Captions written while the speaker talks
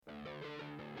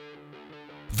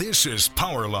This is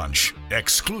Power Lunch,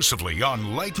 exclusively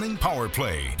on Lightning Power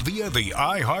Play via the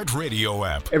iHeartRadio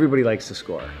app. Everybody likes to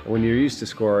score. When you're used to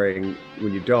scoring,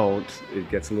 when you don't, it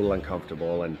gets a little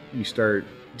uncomfortable, and you start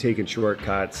taking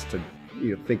shortcuts to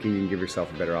thinking you can give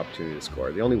yourself a better opportunity to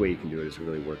score. The only way you can do it is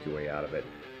really work your way out of it.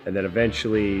 And then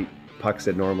eventually, pucks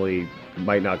that normally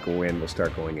might not go in will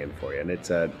start going in for you. And it's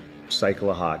a cycle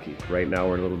of hockey. Right now,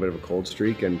 we're in a little bit of a cold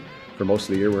streak, and for most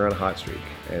of the year, we're on a hot streak.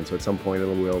 And so at some point, it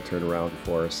will turn around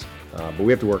for us. But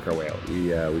we have to work our way out.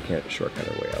 We can't shortcut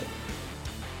our way out.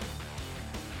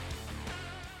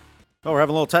 Well, we're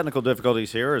having a little technical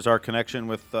difficulties here as our connection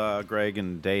with Greg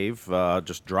and Dave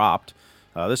just dropped.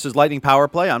 This is Lightning Power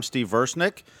Play. I'm Steve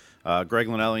Versnick. Greg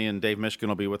Linelli and Dave Mishkin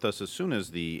will be with us as soon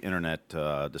as the internet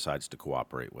decides to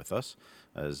cooperate with us.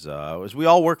 As we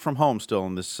all work from home still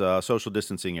in this social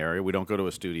distancing area. We don't go to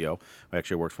a studio. We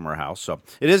actually work from our house. So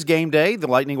it is game day. The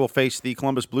Lightning will face the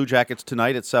Columbus Blue Jackets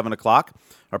tonight at 7 o'clock.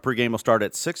 Our pregame will start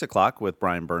at 6 o'clock with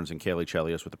Brian Burns and Kaylee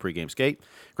Chelios with the pregame skate.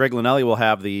 Greg Linelli will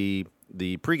have the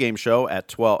pregame show at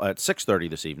 6:30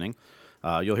 this evening.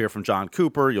 You'll hear from John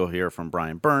Cooper. You'll hear from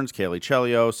Brian Burns, Kaylee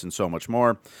Chelios, and so much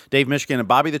more. Dave Mishkin and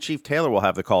Bobby the Chief Taylor will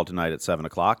have the call tonight at 7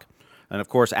 o'clock. And, of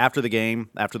course, after the game,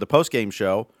 after the postgame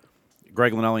show,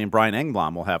 Greg Linelli and Brian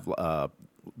Engblom will have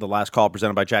the last call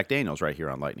presented by Jack Daniels right here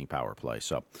on Lightning Power Play.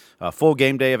 So, full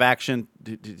game day of action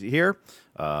here.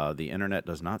 The internet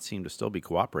does not seem to still be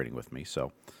cooperating with me,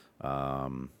 so I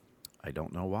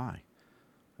don't know why.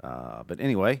 But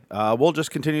anyway, we'll just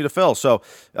continue to fill. So,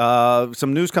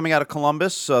 some news coming out of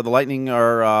Columbus. The Lightning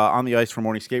are on the ice for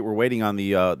morning skate. We're waiting on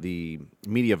the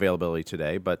media availability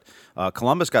today. But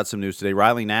Columbus got some news today.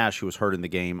 Riley Nash, who was hurt in the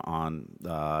game on,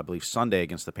 I believe, Sunday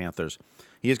against the Panthers,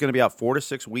 he is going to be out 4 to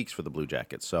 6 weeks for the Blue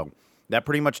Jackets. So that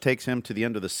pretty much takes him to the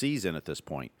end of the season at this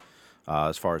point,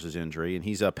 as far as his injury. And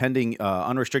he's a pending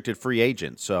unrestricted free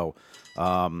agent. So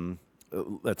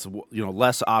that's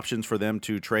less options for them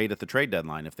to trade at the trade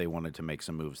deadline if they wanted to make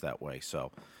some moves that way.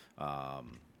 So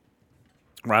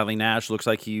Riley Nash looks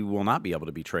like he will not be able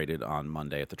to be traded on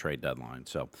Monday at the trade deadline.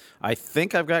 So I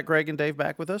think I've got Greg and Dave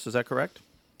back with us. Is that correct?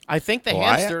 I think the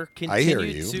hamster I hear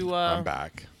continued you. to. I'm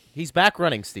back. He's back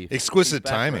running, Steve. Exquisite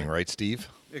timing, right, Steve?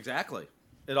 Exactly.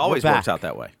 It always works out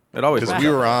that way. It always Because works we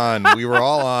out were that way. on. We were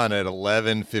all on at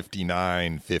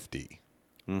 11:59:50.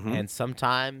 Mm-hmm. And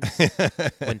sometimes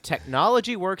when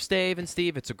technology works, Dave and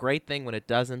Steve, it's a great thing. When it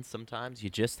doesn't, sometimes you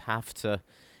just have to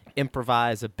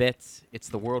improvise a bit. It's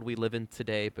the world we live in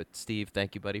today. But, Steve,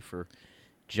 thank you, buddy, for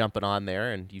jumping on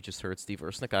there. And you just heard Steve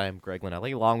Versnick. I am Greg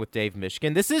Linelli, along with Dave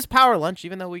Mishkin. This is Power Lunch,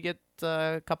 even though we get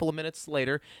a couple of minutes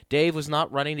later. Dave was not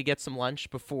running to get some lunch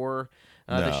before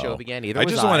the show began either. I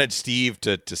just wanted Steve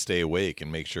to stay awake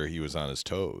and make sure he was on his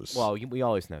toes. Well, we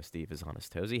always know Steve is on his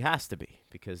toes. He has to be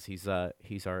because he's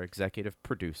our executive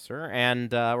producer,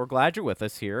 and we're glad you're with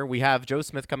us here. We have Joe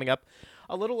Smith coming up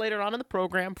a little later on in the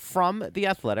program from The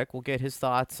Athletic. We'll get his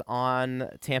thoughts on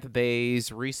Tampa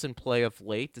Bay's recent play of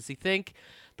late. Does he think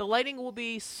the Lightning will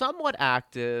be somewhat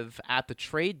active at the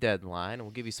trade deadline? And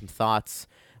we'll give you some thoughts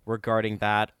regarding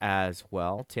that as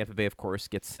well. Tampa Bay, of course,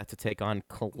 gets set to take on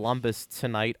Columbus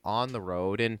tonight on the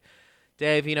road. And,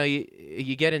 Dave,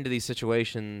 you get into these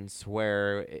situations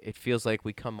where it feels like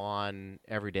we come on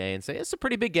every day and say, it's a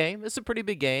pretty big game. It's a pretty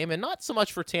big game. And not so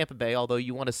much for Tampa Bay, although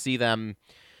you want to see them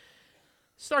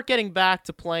start getting back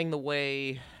to playing the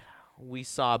way we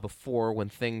saw before when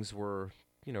things were,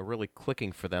 really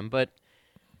clicking for them. But,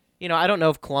 I don't know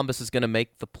if Columbus is going to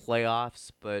make the playoffs,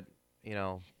 but,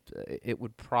 it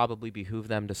would probably behoove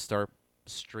them to start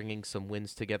stringing some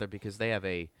wins together because they have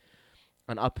an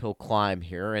uphill climb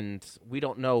here, and we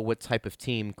don't know what type of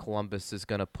team Columbus is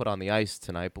going to put on the ice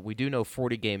tonight, but we do know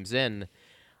 40 games in,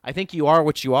 I think you are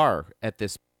what you are at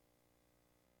this.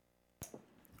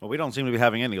 Well, we don't seem to be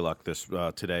having any luck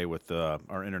today with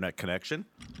our internet connection.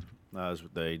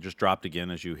 They just dropped again,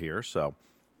 as you hear. So,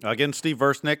 again, Steve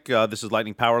Versnick, this is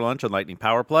Lightning Power Lunch on Lightning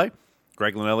Power Play.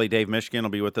 Greg Linelli, Dave Mishkin will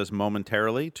be with us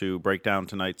momentarily to break down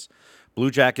tonight's Blue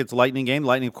Jackets Lightning game.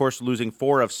 Lightning, of course, losing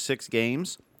 4 of 6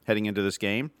 games heading into this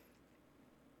game.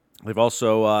 They've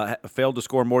also failed to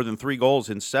score more than 3 goals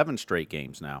in 7 straight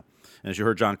games now. And as you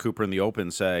heard John Cooper in the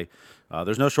open say,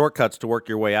 there's no shortcuts to work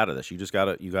your way out of this. You just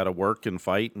gotta work and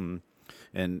fight and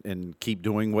keep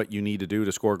doing what you need to do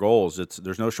to score goals.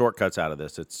 There's no shortcuts out of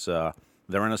this. They're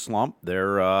in a slump.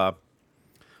 They're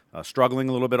struggling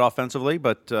a little bit offensively,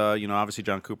 but obviously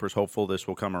John Cooper's hopeful this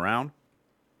will come around.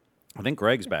 I think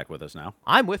Greg's back with us now.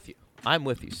 I'm with you,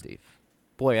 Steve.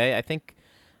 Boy, I think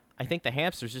the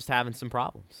hamster's just having some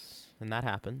problems, and that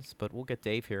happens. But we'll get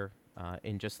Dave here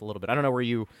in just a little bit. I don't know where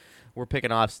you were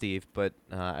picking off, Steve, but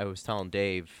I was telling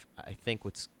Dave, I think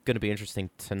what's going to be interesting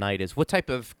tonight is what type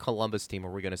of Columbus team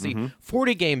are we going to see?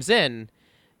 40 games in,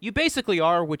 you basically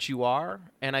are what you are,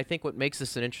 and I think what makes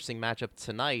this an interesting matchup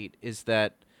tonight is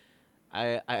that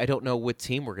I don't know what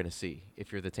team we're going to see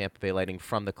if you're the Tampa Bay Lightning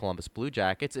from the Columbus Blue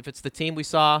Jackets. If it's the team we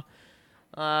saw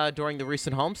during the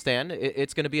recent homestand,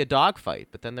 it's going to be a dogfight,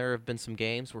 but then there have been some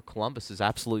games where Columbus has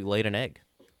absolutely laid an egg.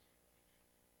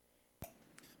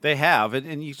 They have,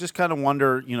 and you just kind of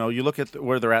wonder, you look at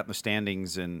where they're at in the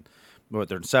standings, and they're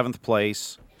in 7th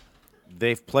place.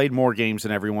 They've played more games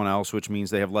than everyone else, which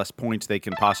means they have less points they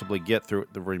can possibly get through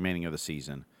the remaining of the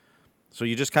season. So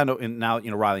you just kind of, and now,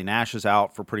 Riley Nash is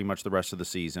out for pretty much the rest of the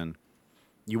season.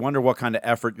 You wonder what kind of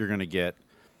effort you're going to get,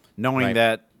 knowing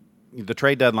that the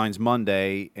trade deadline's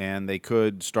Monday, and they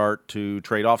could start to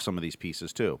trade off some of these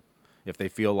pieces too, if they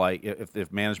feel like,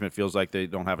 if management feels like they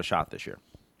don't have a shot this year.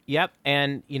 Yep,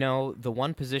 and, the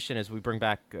one position as we bring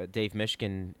back Dave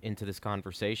Mishkin into this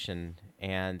conversation,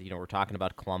 and, we're talking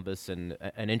about Columbus and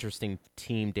an interesting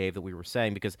team, Dave, that we were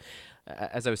saying, because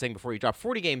as I was saying before, you drop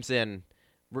 40 games in,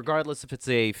 regardless if it's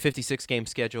a 56-game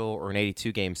schedule or an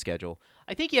 82-game schedule,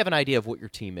 I think you have an idea of what your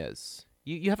team is.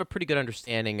 You have a pretty good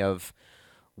understanding of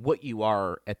what you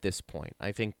are at this point.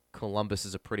 I think Columbus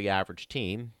is a pretty average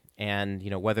team. And,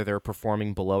 whether they're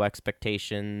performing below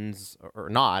expectations or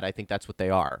not, I think that's what they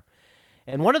are.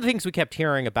 And one of the things we kept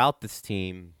hearing about this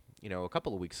team, a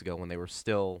couple of weeks ago when they were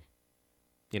still,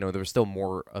 there was still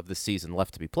more of the season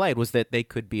left to be played, was that they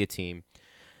could be a team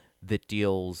that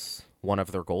deals one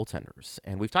of their goaltenders.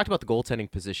 And we've talked about the goaltending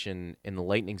position in the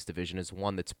Lightning's division as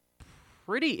one that's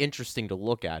pretty interesting to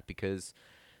look at because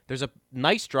there's a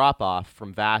nice drop-off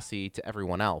from Vasi to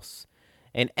everyone else.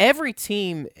 And every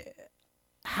team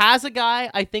has a guy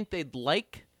I think they'd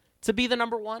like to be the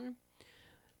number one,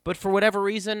 but for whatever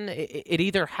reason, it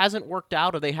either hasn't worked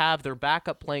out or they have their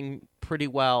backup playing pretty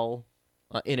well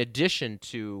in addition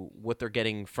to what they're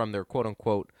getting from their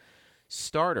quote-unquote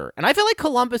starter. And I feel like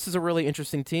Columbus is a really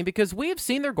interesting team because we have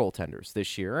seen their goaltenders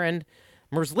this year, and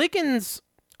Merzlikins,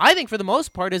 I think for the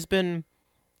most part, has been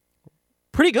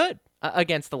pretty good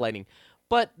against the Lightning.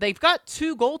 But they've got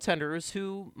 2 goaltenders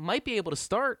who might be able to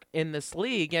start in this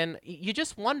league, and you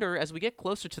just wonder, as we get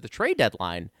closer to the trade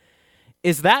deadline,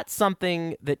 is that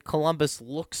something that Columbus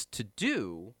looks to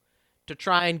do to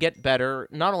try and get better,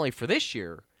 not only for this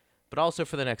year, but also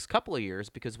for the next couple of years,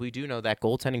 because we do know that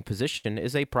goaltending position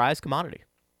is a prized commodity.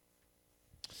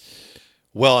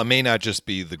 Well, it may not just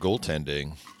be the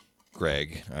goaltending,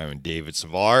 Greg. I mean, David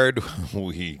Savard,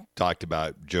 we talked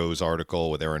about Joe's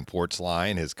article with Aaron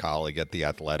Portzline, his colleague at The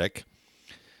Athletic.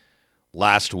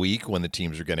 Last week, when the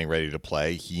teams are getting ready to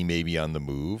play, he may be on the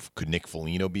move. Could Nick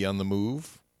Foligno be on the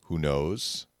move? Who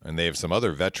knows? And they have some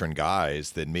other veteran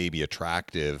guys that may be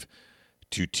attractive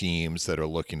to teams that are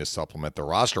looking to supplement the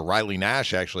roster. Riley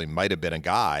Nash actually might have been a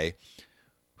guy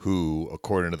who,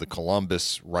 according to the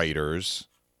Columbus writers,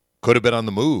 could have been on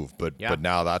the move, but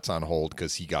now that's on hold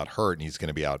because he got hurt and he's going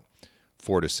to be out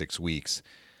 4 to 6 weeks.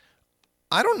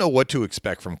 I don't know what to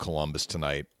expect from Columbus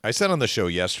tonight. I said on the show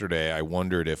yesterday, I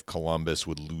wondered if Columbus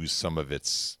would lose some of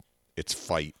its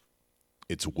fight,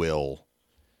 its will,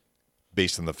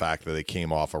 based on the fact that they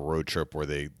came off a road trip where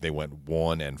they went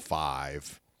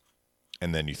 1-5,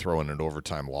 and then you throw in an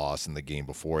overtime loss in the game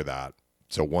before that.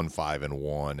 So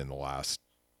 1-5-1 in the last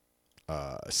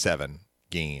 7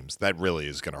 games. That really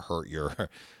is going to hurt your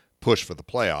push for the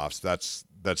playoffs.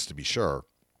 That's to be sure.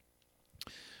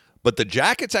 But the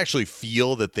Jackets actually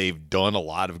feel that they've done a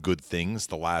lot of good things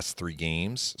the last 3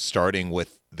 games, starting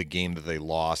with the game that they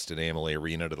lost at Amalie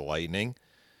Arena to the Lightning.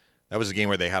 That was a game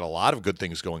where they had a lot of good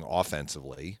things going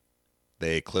offensively.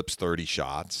 They eclipsed 30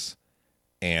 shots,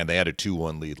 and they had a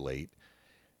 2-1 lead late.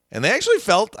 And they actually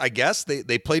felt, I guess,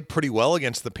 they played pretty well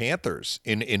against the Panthers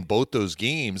in both those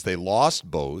games. They lost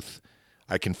both.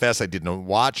 I confess I didn't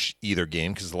watch either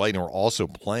game because the Lightning were also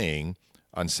playing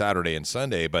on Saturday and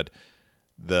Sunday, but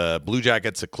the Blue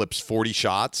Jackets eclipsed 40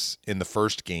 shots in the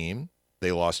first game.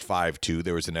 They lost 5-2.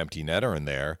 There was an empty netter in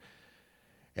there.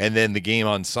 And then the game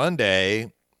on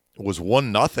Sunday was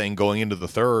 1-0 going into the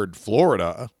third,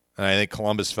 Florida. And I think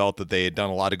Columbus felt that they had done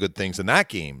a lot of good things in that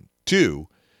game, too.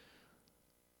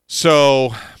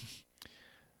 So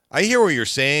I hear what you're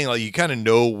saying. Like, you kind of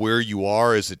know where you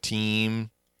are as a team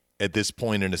at this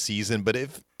point in a season. But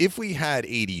if we had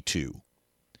 82,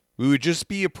 we would just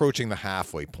be approaching the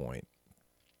halfway point.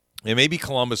 And maybe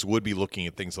Columbus would be looking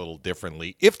at things a little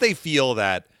differently if they feel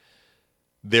that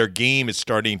their game is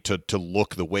starting to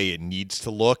look the way it needs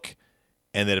to look,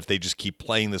 and that if they just keep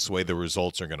playing this way, the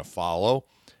results are going to follow.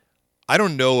 I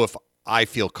don't know if I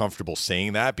feel comfortable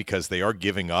saying that because they are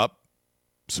giving up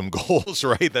some goals,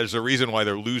 right? There's a reason why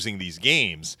they're losing these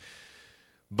games.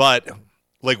 But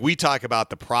like we talk about,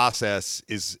 the process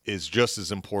is just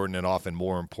as important and often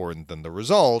more important than the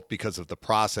result, because if the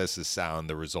process is sound,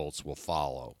 the results will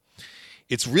follow.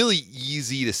 It's really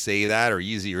easy to say that, or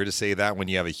easier to say that, when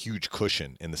you have a huge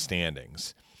cushion in the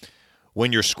standings.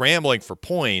 When you're scrambling for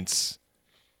points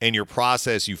and your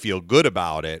process, you feel good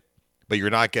about it, but you're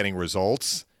not getting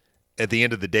results, at the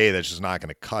end of the day, that's just not going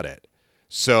to cut it.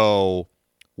 So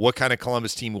what kind of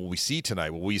Columbus team will we see tonight?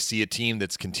 Will we see a team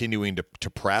that's continuing to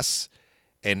press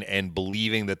and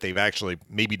believing that they've actually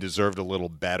maybe deserved a little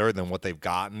better than what they've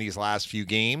gotten these last few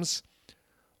games?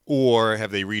 Or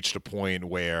have they reached a point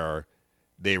where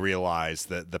they realize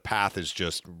that the path is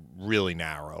just really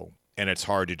narrow and it's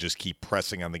hard to just keep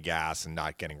pressing on the gas and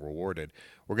not getting rewarded?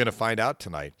 We're going to find out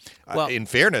tonight. Well, in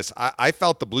fairness, I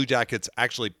felt the Blue Jackets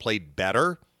actually played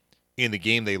better in the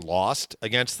game they lost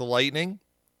against the Lightning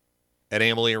at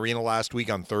Amalie Arena last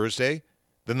week on Thursday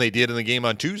than they did in the game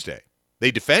on Tuesday. They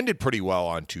defended pretty well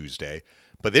on Tuesday,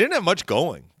 but they didn't have much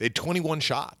going. They had 21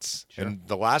 shots, and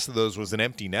the last of those was an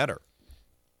empty netter.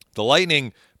 The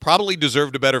Lightning probably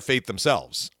deserved a better fate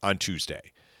themselves on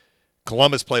Tuesday.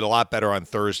 Columbus played a lot better on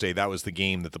Thursday. That was the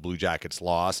game that the Blue Jackets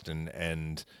lost,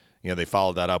 and they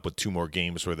followed that up with two more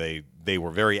games where they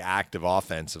were very active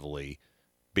offensively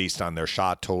based on their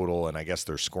shot total and I guess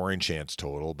their scoring chance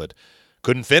total, but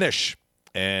couldn't finish.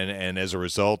 And as a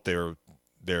result, they're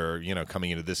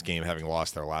coming into this game having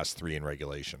lost their last three in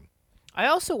regulation. I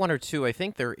also wonder, too, I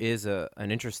think there is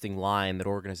an interesting line that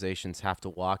organizations have to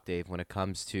walk, Dave, when it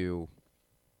comes to,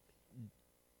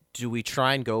 do we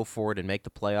try and go for it and make the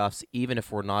playoffs even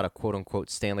if we're not a quote-unquote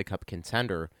Stanley Cup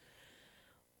contender?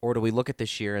 Or do we look at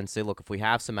this year and say, look, if we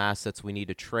have some assets we need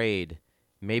to trade,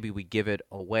 maybe we give it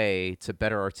away to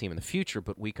better our team in the future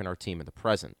but weaken our team in the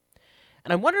present?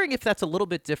 And I'm wondering if that's a little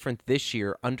bit different this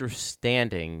year,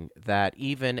 understanding that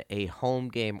even a home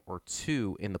game or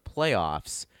two in the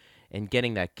playoffs and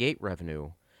getting that gate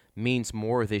revenue means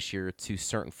more this year to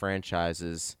certain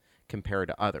franchises compared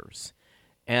to others.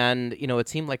 And, a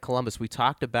team like Columbus, we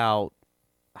talked about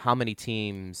how many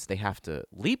teams they have to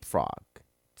leapfrog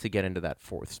to get into that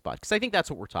fourth spot. Because I think that's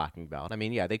what we're talking about. I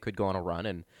mean, yeah, they could go on a run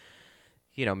and,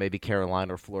 maybe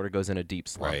Carolina or Florida goes in a deep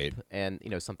slump right, and,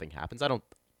 something happens. I don't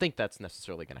think that's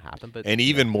necessarily going to happen, but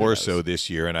even more so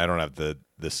this year, and I don't have the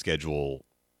schedule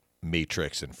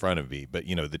matrix in front of me, but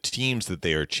the teams that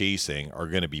they are chasing are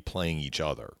going to be playing each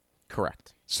other.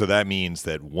 Correct. So that means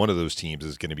that one of those teams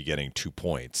is going to be getting 2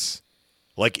 points.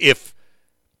 Like if,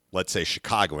 let's say,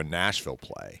 Chicago and Nashville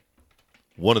play,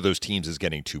 one of those teams is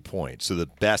getting 2 points. So the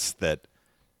best that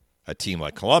a team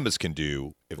like Columbus can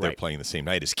do if they're playing the same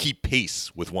night is keep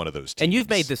pace with one of those teams. And you've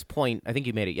made this point, I think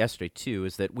you made it yesterday too,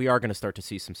 is that we are going to start to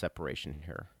see some separation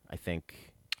here, I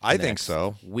think. I think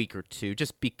so. Week or two,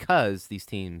 just because these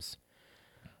teams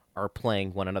are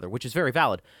playing one another, which is very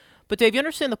valid. But Dave, you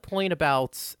understand the point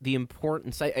about the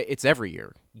importance, it's every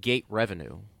year, gate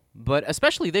revenue. But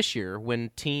especially this year when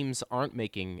teams aren't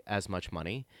making as much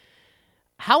money,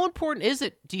 how important is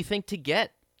it, do you think, to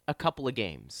get a couple of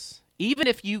games? Even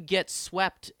if you get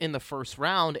swept in the first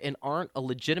round and aren't a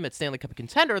legitimate Stanley Cup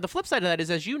contender, the flip side of that is,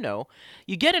 as you know,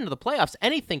 you get into the playoffs,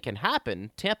 anything can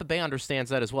happen. Tampa Bay understands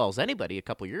that as well as anybody a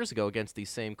couple of years ago against these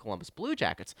same Columbus Blue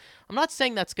Jackets. I'm not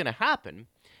saying that's going to happen,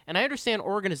 and I understand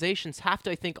organizations have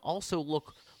to, I think, also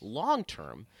look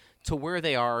long-term to where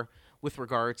they are with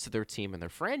regards to their team and their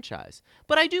franchise.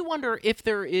 But I do wonder if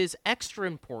there is extra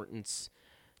importance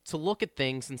to look at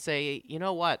things and say, you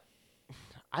know what,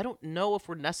 I don't know if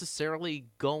we're necessarily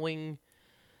going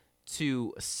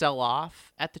to sell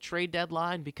off at the trade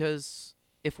deadline, because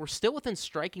if we're still within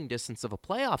striking distance of a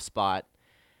playoff spot,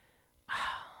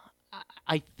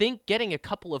 I think getting a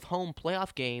couple of home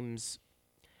playoff games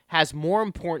has more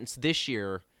importance this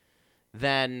year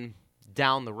than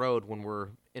down the road when we're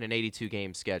in an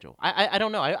 82-game schedule. I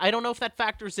don't know. I don't know if that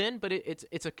factors in, but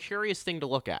it's a curious thing to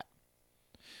look at.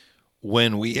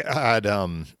 When we had,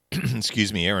 Aaron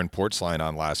Portzline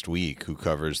on last week, who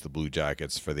covers the Blue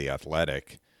Jackets for The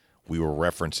Athletic, we were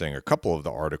referencing a couple of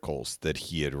the articles that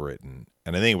he had written.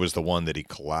 And I think it was the one that he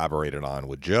collaborated on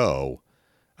with Joe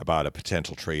about a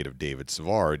potential trade of David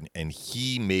Savard. And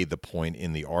he made the point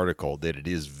in the article that it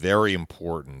is very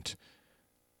important,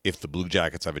 if the Blue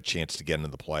Jackets have a chance to get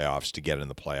into the playoffs, to get in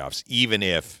the playoffs, even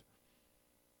if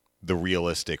the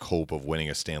realistic hope of winning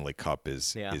a Stanley Cup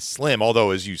is slim.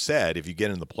 Although, as you said, if you get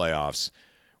in the playoffs,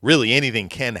 really anything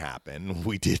can happen.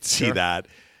 We did see that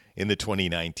in the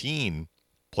 2019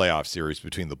 playoff series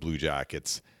between the Blue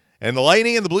Jackets And the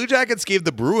Lightning and the Blue Jackets gave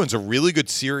the Bruins a really good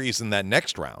series in that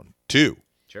next round, too.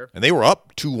 Sure. And they were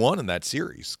up 2-1 in that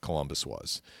series, Columbus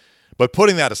was. But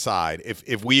putting that aside,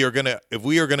 if we are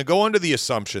gonna go under the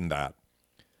assumption that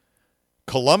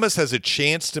Columbus has a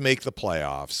chance to make the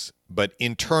playoffs, but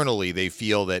internally they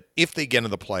feel that if they get into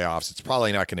the playoffs, it's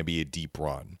probably not going to be a deep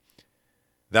run.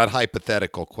 That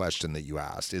hypothetical question that you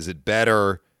asked, is it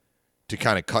better to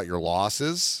kind of cut your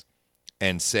losses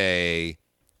and say,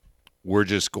 we're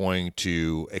just going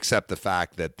to accept the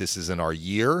fact that this isn't our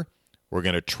year. We're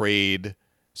going to trade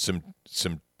some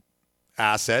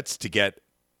assets to get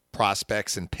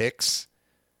prospects and picks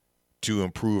to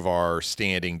improve our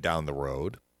standing down the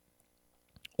road?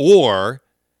 Or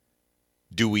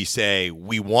do we say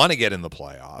we want to get in the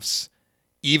playoffs,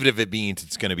 even if it means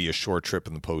it's going to be a short trip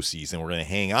in the postseason? We're going to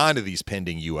hang on to these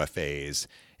pending UFAs,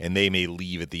 and they may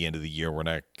leave at the end of the year. We're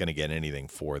not going to get anything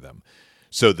for them.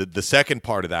 So the second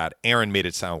part of that, Aaron made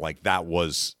it sound like that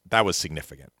was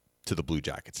significant to the Blue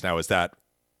Jackets. Now, is that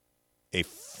a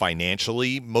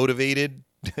financially motivated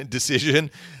decision?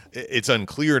 It's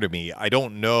unclear to me. I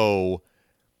don't know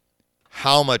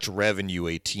how much revenue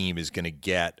a team is going to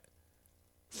get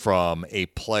from a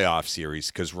playoff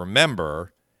series, because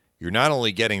remember, you're not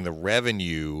only getting the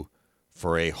revenue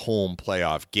for a home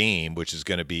playoff game, which is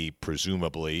going to be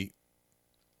presumably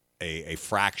a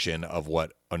fraction of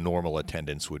what a normal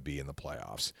attendance would be in the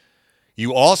playoffs.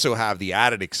 You also have the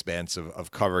added expense of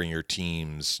covering your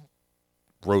team's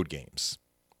road games,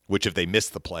 which if they miss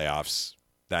the playoffs,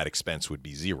 that expense would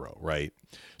be zero, right?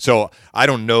 So I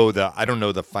don't know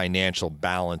the financial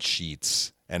balance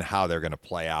sheets and how they're going to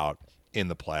play out in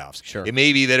the playoffs. Sure. It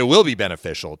may be that it will be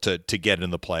beneficial to get in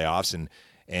the playoffs,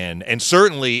 and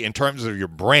certainly in terms of your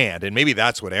brand, and maybe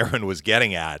that's what Aaron was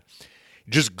getting at,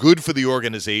 just good for the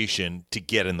organization to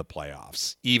get in the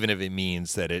playoffs, even if it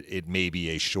means that it may be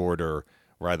a shorter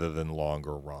rather than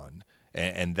longer run.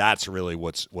 And that's really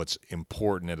what's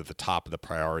important at the top of the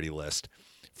priority list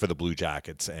for the Blue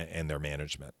Jackets and their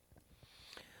management.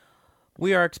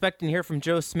 We are expecting to hear from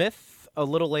Joe Smith a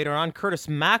little later on. Curtis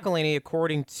McElhinney,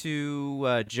 according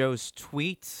to Joe's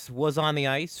tweets, was on the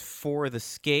ice for the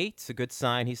skate. A good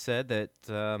sign, he said, that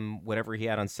whatever he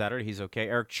had on Saturday, he's okay.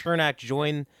 Erik Cernak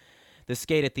joined the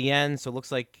skate at the end, so it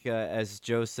looks like, as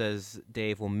Joe says,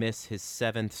 Dave will miss his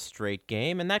 7th straight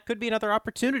game, and that could be another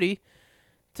opportunity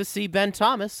to see Ben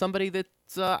Thomas, somebody that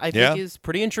I think is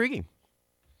pretty intriguing.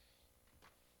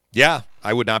 Yeah,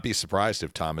 I would not be surprised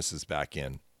if Thomas is back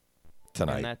in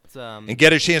tonight and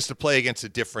get a chance to play against a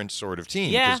different sort of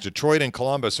team, Yeah. because Detroit and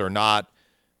Columbus are not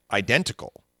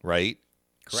identical, right?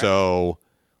 Correct. So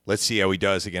let's see how he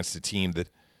does against a team that,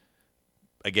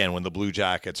 again, when the Blue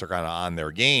Jackets are kind of on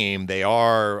their game, they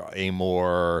are a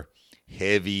more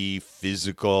heavy,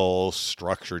 physical,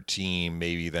 structured team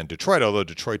maybe than Detroit, although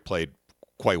Detroit played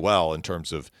quite well in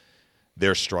terms of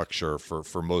their structure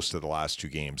for most of the last 2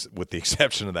 games, with the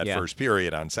exception of that first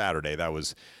period on Saturday. That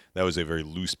was a very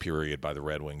loose period by the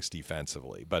Red Wings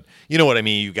defensively. But you know what I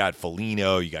mean? You got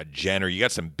Foligno, you got Jenner, you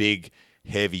got some big,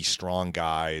 heavy, strong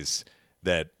guys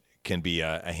that can be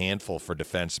a handful for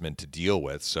defensemen to deal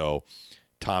with. So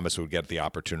Thomas would get the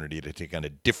opportunity to take on a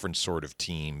different sort of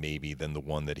team maybe than the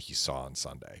one that he saw on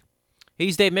Sunday.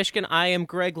 He's Dave Mishkin. I am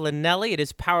Greg Linnelli. It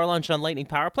is Power Lunch on Lightning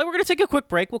Power Play. We're going to take a quick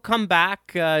break. We'll come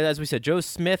back. As we said, Joe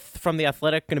Smith from The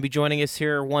Athletic going to be joining us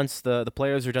here once the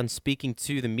players are done speaking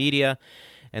to the media.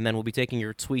 And then we'll be taking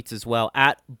your tweets as well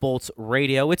at Bolts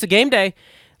Radio. It's a game day.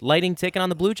 Lightning taking on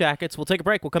the Blue Jackets. We'll take a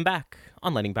break. We'll come back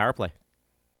on Lightning Power Play.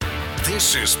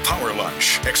 This is Power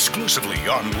Lunch, exclusively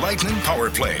on Lightning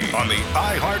Power Play on the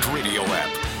iHeartRadio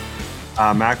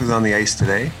app. Mac was on the ice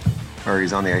today, or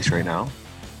he's on the ice right now.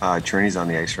 Cherney's on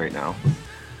the ice right now.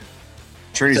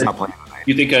 Cherney's not playing tonight.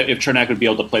 You think if Cernak would be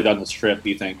able to play down this trip,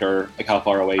 you think, or like how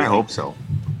far away? I hope so.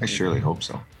 I surely hope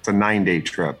so. It's a 9-day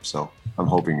trip, so I'm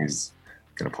hoping he's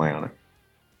going to play on it.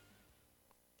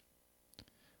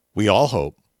 We all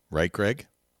hope, right, Greg?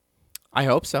 I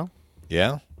hope so.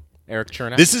 Yeah. Erik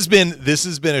Cernak. This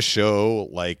has been a show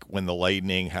like when the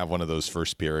Lightning have one of those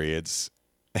first periods,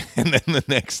 and then the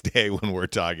next day when we're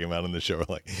talking about in the show, we're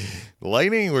like, the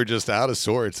Lightning were just out of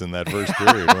sorts in that first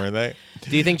period, weren't they?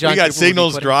 Do you think John we got Cooper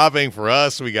signals dropping for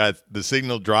us? We got the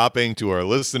signal dropping to our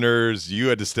listeners. You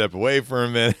had to step away for a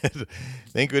minute.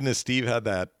 Thank goodness Steve had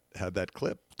that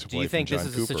clip. Do you think this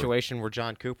is a situation where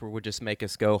John Cooper would just make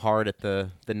us go hard at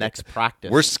the next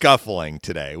practice? We're scuffling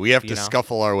today. We have to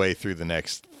scuffle our way through the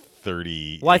next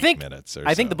 30 minutes or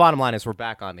I think so. the bottom line is we're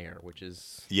back on the air, which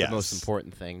is Yes. the most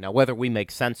important thing. Now, whether we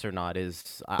make sense or not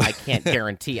is I can't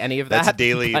guarantee any of that.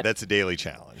 That's a daily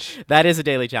challenge. That is a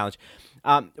daily challenge.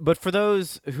 But for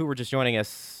those who were just joining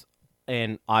us,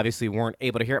 and obviously weren't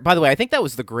able to hear it. By the way, I think that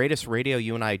was the greatest radio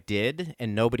you and I did,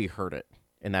 and nobody heard it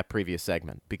in that previous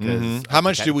segment. Because How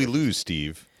much did we lose,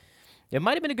 Steve? It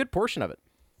might have been a good portion of it.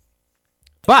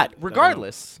 But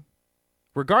regardless,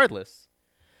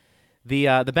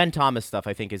 the Ben Thomas stuff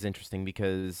I think is interesting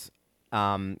because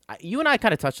you and I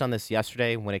kind of touched on this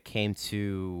yesterday when it came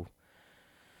to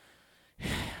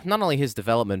not only his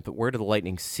development, but where do the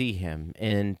Lightning see him?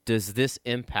 And does this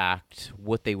impact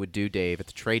what they would do, Dave, at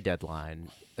the trade deadline,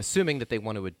 assuming that they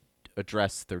want to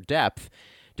address their depth?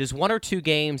 Does 1 or 2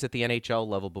 games at the NHL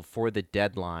level before the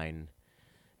deadline,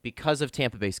 because of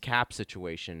Tampa Bay's cap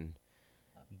situation,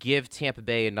 give Tampa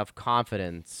Bay enough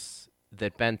confidence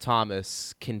that Ben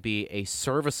Thomas can be a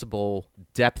serviceable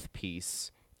depth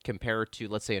piece compared to,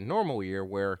 let's say, a normal year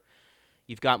where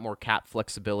you've got more cap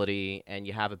flexibility and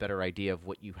you have a better idea of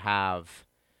what you have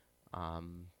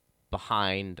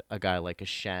behind a guy like a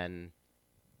Shen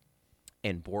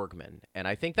and Borgman? And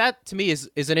I think that, to me,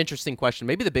 is an interesting question,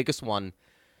 maybe the biggest one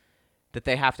that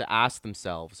they have to ask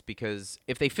themselves, because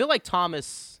if they feel like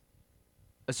Thomas,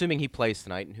 assuming he plays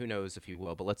tonight, and who knows if he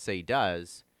will, but let's say he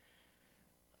does,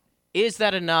 is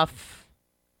that enough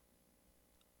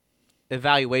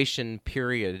evaluation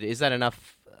period? Is that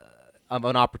enough of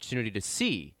an opportunity to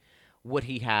see what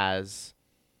he has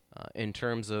in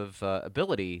terms of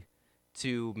ability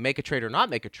to make a trade or not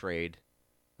make a trade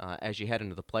as you head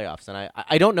into the playoffs? And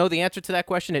I don't know the answer to that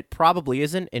question. It probably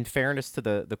isn't, in fairness to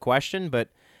the question, but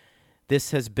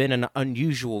this has been an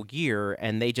unusual year,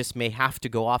 and they just may have to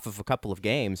go off of a couple of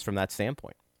games from that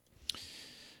standpoint.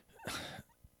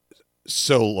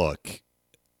 So, look,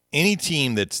 any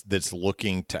team that's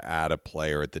looking to add a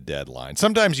player at the deadline,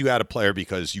 sometimes you add a player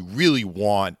because you really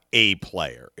want a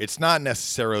player. It's not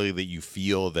necessarily that you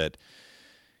feel that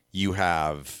you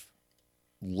have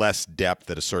less depth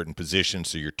at a certain position,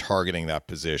 so you're targeting that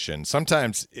position.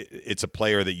 Sometimes it's a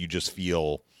player that you just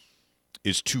feel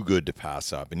is too good to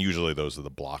pass up, and usually those are the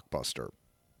blockbuster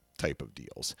type of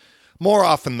deals. More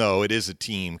often, though, it is a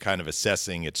team kind of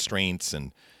assessing its strengths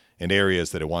and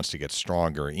areas that it wants to get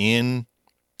stronger in,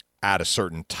 add a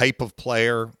certain type of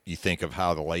player. You think of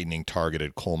how the Lightning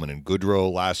targeted Coleman and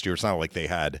Goodrow last year. It's not like they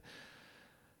had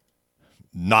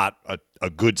not a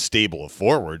good stable of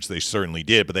forwards. They certainly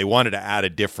did, but they wanted to add a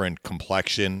different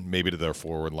complexion maybe to their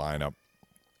forward lineup.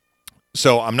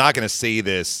 So I'm not going to say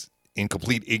this in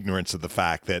complete ignorance of the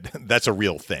fact that that's a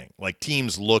real thing. Like,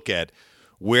 teams look at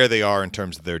where they are in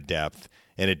terms of their depth,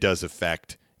 and it does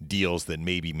affect deals that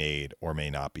may be made or may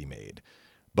not be made.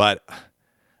 But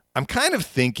I'm kind of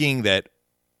thinking that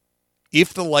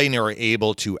if the Lightning are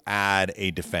able to add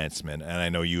a defenseman, and I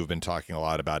know you've been talking a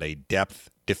lot about a depth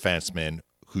defenseman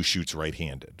who shoots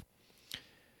right-handed,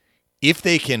 if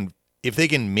they can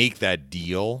make that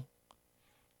deal,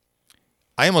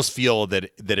 I almost feel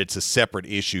that it's a separate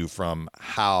issue from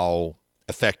how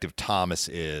effective Thomas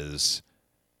is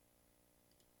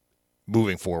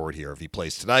moving forward here, if he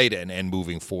plays tonight and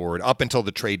moving forward up until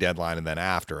the trade deadline and then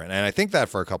after. And I think that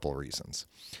for a couple of reasons.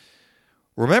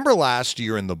 Remember last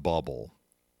year in the bubble,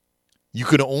 you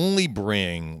could only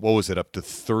bring, up to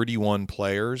 31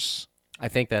 players? I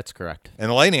think that's correct. And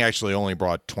the Lightning actually only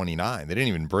brought 29. They didn't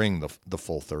even bring the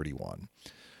full 31.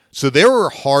 So there were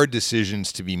hard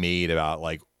decisions to be made about,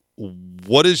 like,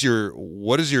 what is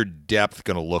your depth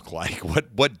going to look like?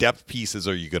 What depth pieces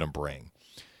are you going to bring?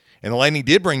 And the Lightning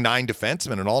did bring 9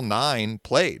 defensemen, and all 9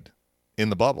 played in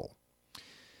the bubble.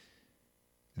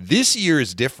 This year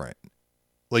is different.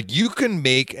 Like, you can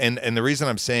make, and the reason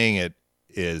I'm saying it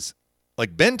is,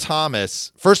 like, Ben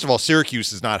Thomas, first of all,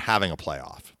 Syracuse is not having a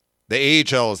playoff. The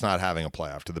AHL is not having a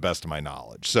playoff, to the best of my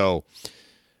knowledge. So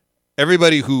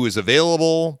everybody who is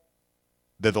available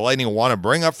that the Lightning want to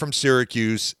bring up from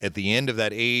Syracuse at the end of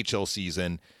that AHL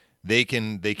season, they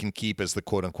can keep as the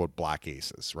quote-unquote black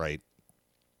aces, right?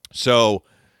 So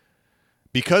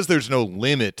because there's no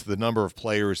limit to the number of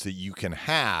players that you can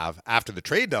have after the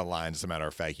trade deadline, as a matter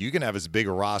of fact, you can have as big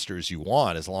a roster as you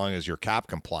want as long as you're cap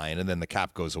compliant, and then the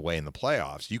cap goes away in the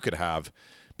playoffs. You could have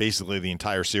basically the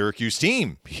entire Syracuse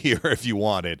team here if you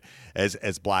wanted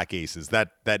as black aces.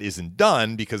 That isn't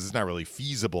done because it's not really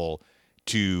feasible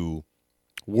to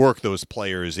work those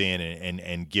players in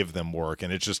and give them work,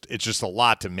 and it's just a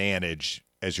lot to manage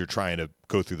as you're trying to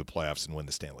go through the playoffs and win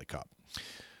the Stanley Cup.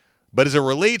 But as it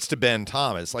relates to Ben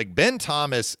Thomas, like, Ben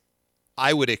Thomas,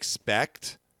 I would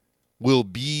expect will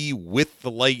be with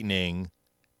the Lightning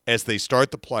as they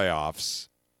start the playoffs,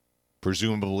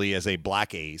 presumably as a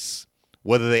black ace,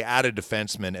 whether they add a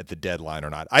defenseman at the deadline or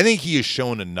not. I think he has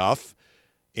shown enough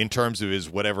in terms of his,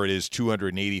 whatever it is,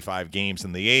 285 games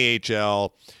in the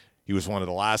AHL. He was one of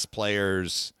the last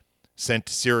players sent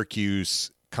to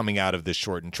Syracuse coming out of this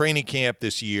shortened training camp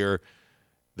this year.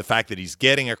 The fact that he's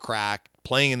getting a crack,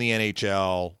 playing in the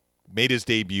NHL, made his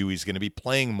debut, he's going to be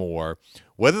playing more.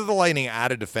 Whether the Lightning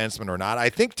add a defenseman or not, I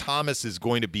think Thomas is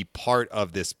going to be part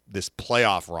of this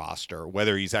playoff roster,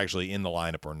 whether he's actually in the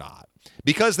lineup or not,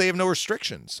 because they have no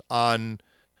restrictions on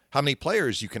how many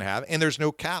players you can have, and there's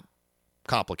no cap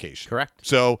complication. Correct.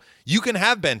 So you can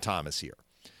have Ben Thomas here.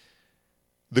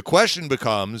 The question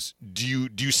becomes, do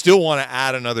you still want to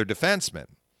add another defenseman?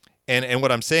 And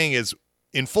what I'm saying is,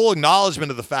 in full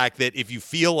acknowledgement of the fact that if you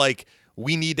feel like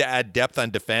we need to add depth on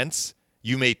defense,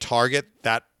 you may target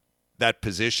that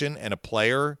position and a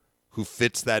player who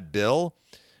fits that bill,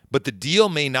 but the deal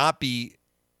may not be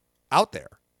out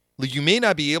there. Like, you may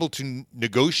not be able to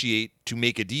negotiate to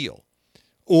make a deal,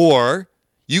 or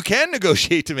you can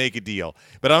negotiate to make a deal,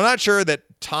 but I'm not sure that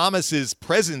Thomas's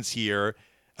presence here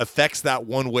affects that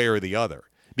one way or the other.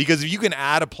 Because if you can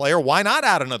add a player, why not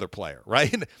add another player,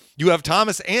 right? You have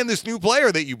Thomas and this new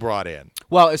player that you brought in.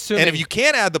 Well, assuming, and if you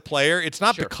can't add the player, it's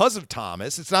not Sure. because of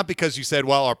Thomas. It's not because you said,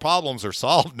 well, our problems are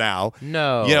solved now.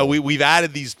 No. You know, we've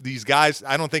added these guys.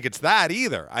 I don't think it's that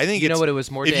either. I think You it's, know what it was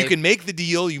more, if you Dave? can make the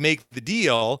deal, you make the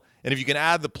deal. And if you can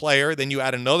add the player, then you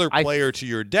add another player to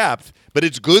your depth. But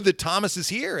it's good that Thomas is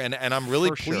here, and I'm really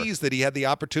For sure. pleased that he had the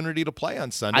opportunity to play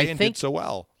on Sunday and did so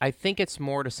well. I think it's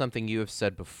more to something you have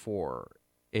said before,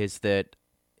 is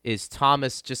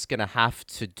Thomas just going to have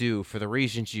to do for the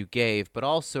reasons you gave, but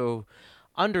also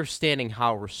understanding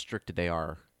how restricted they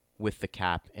are with the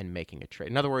cap and making a trade.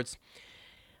 In other words,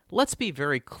 let's be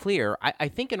very clear. I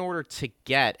think in order to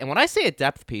get, and when I say a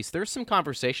depth piece, there's some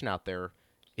conversation out there.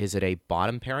 Is it a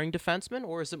bottom pairing defenseman,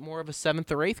 or is it more of a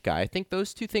 7th or 8th guy? I think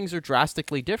those two things are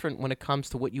drastically different when it comes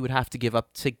to what you would have to give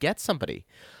up to get somebody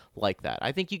like that.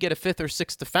 I think you get a 5th or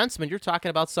 6th defenseman, you're talking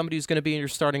about somebody who's going to be in your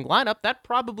starting lineup. That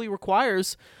probably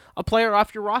requires a player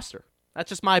off your roster. That's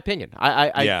just my opinion. I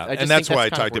just and that's think why I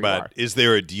kind of talked where you about, is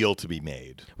there a deal to be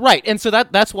made? Right, and so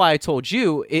that's why I told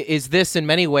you, is this in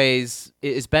many ways,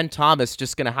 is Ben Thomas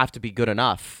just going to have to be good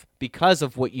enough because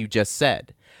of what you just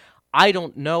said? I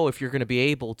don't know if you're going to be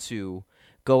able to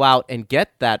go out and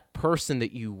get that person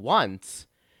that you want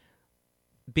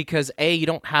because A, you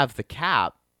don't have the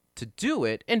cap to do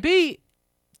it, and B,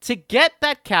 to get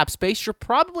that cap space, you're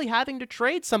probably having to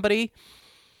trade somebody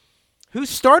who's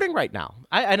starting right now.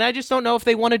 I just don't know if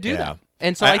they want to do that.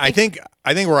 And so I think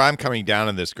where I'm coming down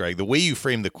on this, Greg, the way you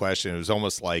framed the question, it was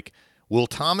almost like, will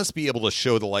Thomas be able to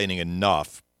show the Lightning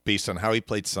enough based on how he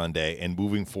played Sunday and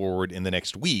moving forward in the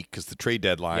next week, because the trade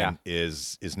deadline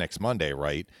is next Monday,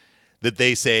 right? That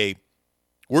they say,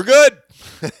 we're good.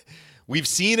 We've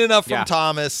seen enough from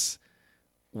Thomas.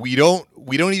 We don't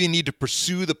even need to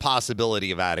pursue the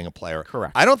possibility of adding a player.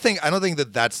 Correct. I don't think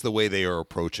that that's the way they are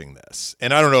approaching this.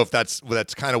 And I don't know if that's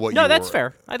kind of what you that's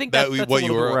fair. I think that's what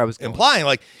you were where I was going. implying.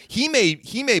 Like, he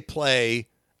may play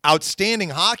outstanding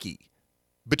hockey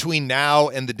between now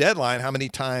and the deadline,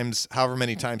 however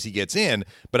many times he gets in,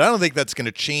 but I don't think that's going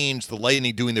to change the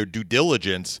Lightning doing their due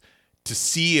diligence to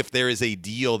see if there is a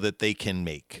deal that they can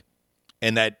make.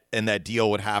 And that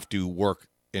deal would have to work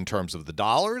in terms of the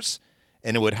dollars,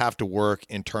 and it would have to work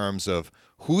in terms of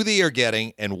who they are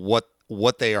getting and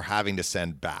what they are having to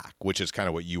send back, which is kind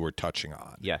of what you were touching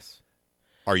on. Yes.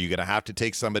 Are you going to have to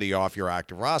take somebody off your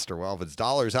active roster? Well, if it's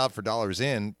dollars out for dollars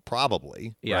in,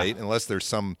 probably, right? Unless there's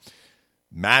some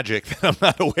magic that I'm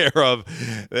not aware of,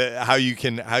 how you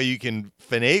can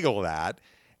finagle that.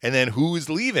 And then who's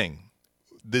leaving?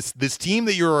 This team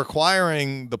that you're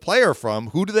acquiring the player from,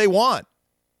 who do they want?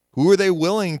 Who are they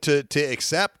willing to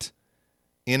accept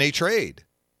in a trade?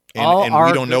 And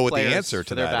we don't know what the answer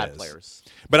to that is. Players.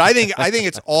 But I think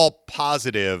it's all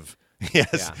positive.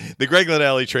 Yes, the Greg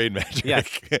Linnelli trade magic. Yes.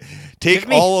 Take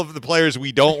all of the players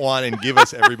we don't want and give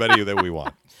us everybody that we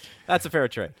want. That's a fair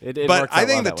trade. It but works I out think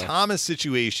well the that way. Thomas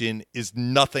situation is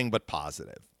nothing but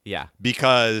positive. Yeah.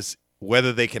 Because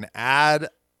whether they can add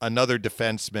another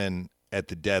defenseman at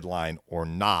the deadline or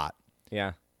not,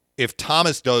 if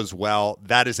Thomas does well,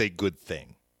 that is a good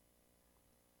thing.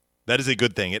 That is a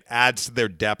good thing. It adds to their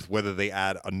depth whether they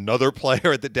add another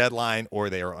player at the deadline or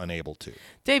they are unable to.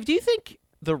 Dave, do you think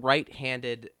the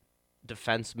right-handed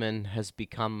defenseman has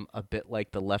become a bit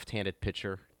like the left-handed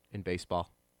pitcher in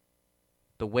baseball?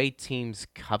 The way teams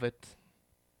covet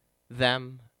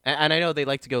them. And I know they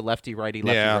like to go lefty-righty,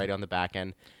 lefty-righty on the back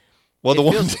end. Well, the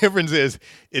one difference is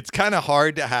it's kind of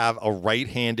hard to have a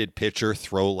right-handed pitcher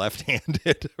throw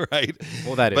left-handed, right?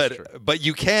 Well, that is true. But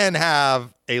you can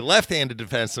have a left-handed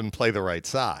defenseman play the right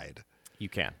side. You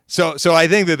can. So I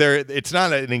think that it's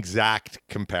not an exact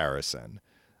comparison.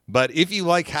 But if you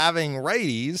like having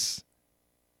righties,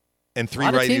 and 3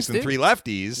 lot of righties teams and do. 3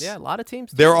 lefties, Yeah, a lot of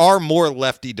teams do. there are more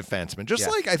lefty defensemen. Just Yeah.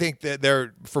 like I think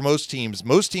that for most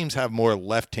teams have more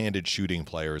left-handed shooting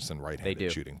players than They right-handed do.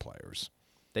 shooting players.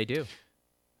 They do.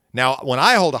 Now, when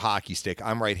I hold a hockey stick,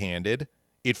 I'm right-handed.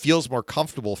 It feels more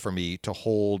comfortable for me to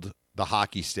hold the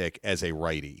hockey stick as a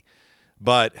righty.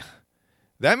 But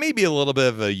that may be a little bit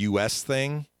of a U.S.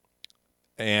 thing.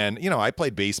 And, I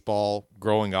played baseball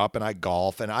growing up, and I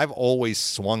golf, and I've always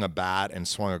swung a bat and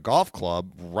swung a golf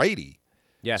club righty.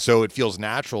 Yes. So it feels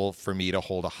natural for me to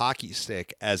hold a hockey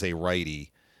stick as a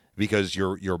righty because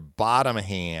your bottom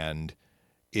hand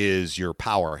is your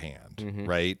power hand,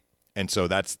 right? And so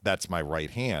that's my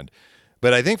right hand.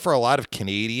 But I think for a lot of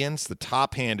Canadians, the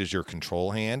top hand is your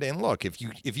control hand. And look, if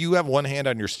you have one hand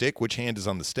on your stick, which hand is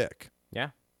on the stick? Yeah.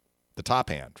 The top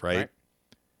hand, right? Right.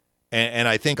 And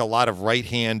I think a lot of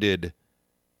right-handed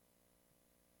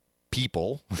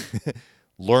people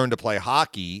learn to play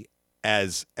hockey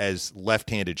as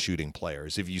left-handed shooting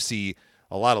players. If you see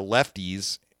a lot of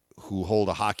lefties who hold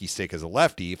a hockey stick as a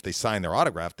lefty, if they sign their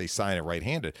autograph, they sign it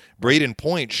right-handed. Braden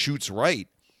Point shoots right,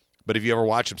 but if you ever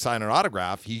watch him sign an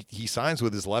autograph, he signs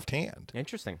with his left hand.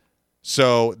 Interesting.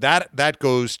 So that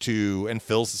goes to, and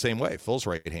Phil's the same way. Phil's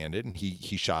right-handed, and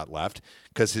he shot left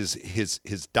because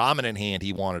his dominant hand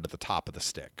he wanted at the top of the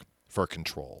stick for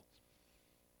control.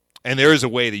 And there is a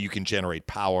way that you can generate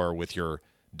power with your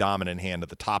dominant hand at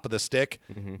the top of the stick,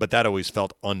 but that always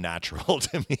felt unnatural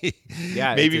to me.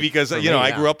 Yeah, Maybe it did because for I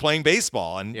me, grew up playing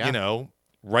baseball, and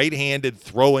right-handed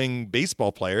throwing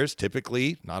baseball players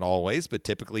typically, not always, but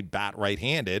typically bat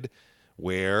right-handed,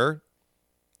 where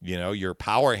your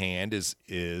power hand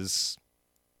is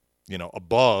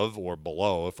above or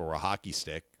below. If it were a hockey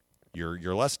stick,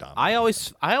 you're less dominant.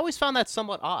 I always found that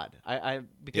somewhat odd.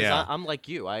 Because I'm like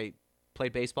you. I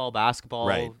played baseball, basketball,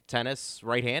 Right. tennis,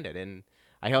 right-handed, and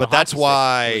I held. But a that's hockey stick that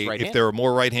why was if right-handed. there are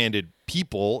more right-handed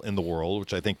people in the world,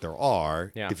 which I think there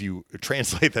are, Yeah. if you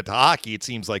translate that to hockey, it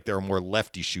seems like there are more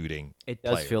lefty shooting. It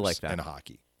does feel players like that. in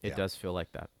hockey. It Yeah. does feel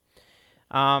like that.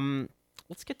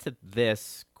 Let's get to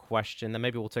this question. Then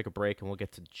maybe we'll take a break and we'll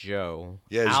get to Joe.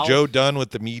 Yeah, is Al, Joe done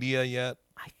with the media yet,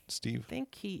 Steve? I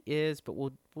think he is, but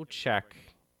we'll check.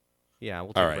 Yeah,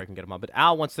 we'll take All a right. break and get him on. But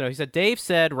Al wants to know. He said Dave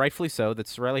said, rightfully so, that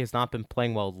Cirelli has not been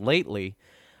playing well lately.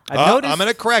 I've noticed. I'm going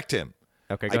to correct him.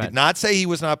 Okay, go I ahead. did not say he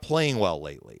was not playing well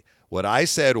lately. What I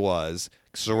said was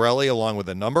Cirelli, along with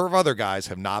a number of other guys,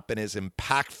 have not been as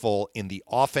impactful in the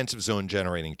offensive zone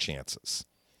generating chances.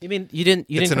 You mean you didn't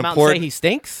It's come an out and say important- he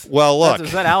stinks? Well, look.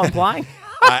 Is that Al implying?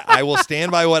 I will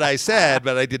stand by what I said,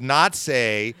 but I did not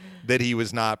say that he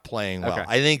was not playing well. Okay.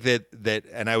 I think that,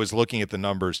 and I was looking at the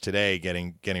numbers today,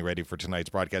 getting ready for tonight's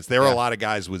broadcast. There are a lot of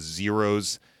guys with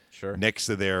zeros Sure. next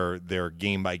to their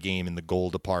game by game in the goal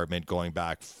department, going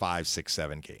back 5, 6,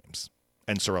 7 games,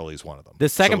 and Cirelli's one of them. The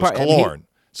second so part- is Killorn.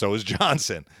 So is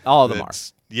Johnson. All of them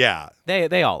It's- Yeah,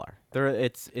 They all are.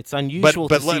 It's unusual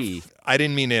but to see. I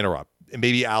didn't mean to interrupt.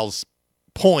 Maybe Al's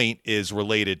point is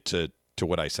related to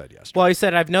what I said yesterday. Well, he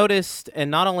said, I've noticed, and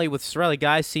not only with Cirelli,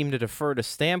 guys seem to defer to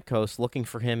Stamkos, looking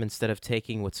for him instead of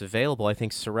taking what's available. I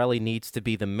think Cirelli needs to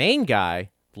be the main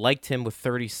guy. Liked him with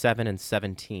 37 and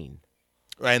 17.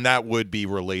 And that would be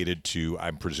related to,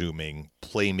 I'm presuming,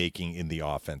 playmaking in the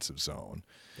offensive zone.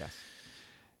 Yes.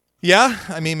 Yeah,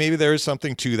 I mean, maybe there is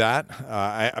something to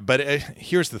that. But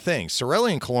here's the thing.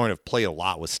 Cirelli and Killorn have played a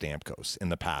lot with Stamkos in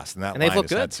the past, and that And they've line looked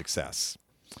has had good. success.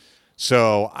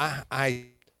 So I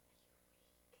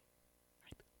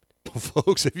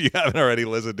folks, if you haven't already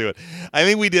listened to it, I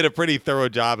think we did a pretty thorough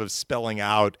job of spelling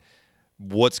out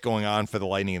what's going on for the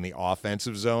Lightning in the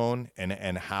offensive zone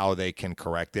and how they can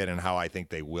correct it and how I think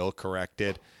they will correct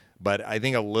it. But I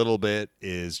think a little bit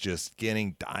is just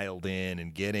getting dialed in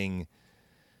and getting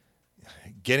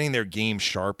their game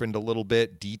sharpened a little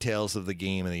bit, details of the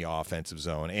game in the offensive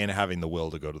zone, and having the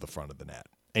will to go to the front of the net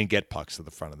and get pucks to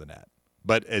the front of the net.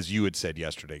 But as you had said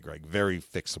yesterday, Greg, very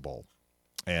fixable,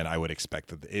 and I would expect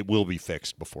that it will be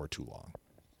fixed before too long.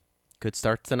 Good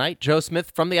start tonight. Joe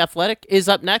Smith from The Athletic is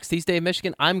up next. He's Dave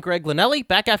Michigan. I'm Greg Linnelli.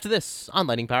 Back after this on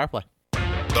Lightning Power Play.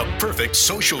 The perfect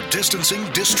social distancing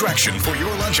distraction for your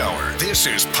lunch hour. This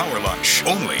is Power Lunch,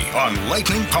 only on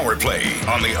Lightning Power Play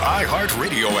on the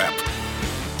iHeartRadio app.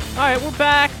 All right, we're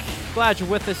back. Glad you're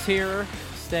with us here,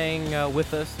 staying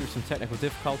with us through some technical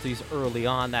difficulties early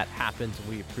on. That happens, and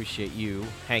we appreciate you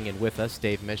hanging with us.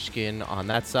 Dave Michigan on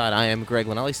that side. I am Greg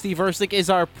Linnelli. Steve Erstick is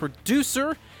our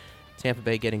producer. Tampa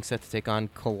Bay getting set to take on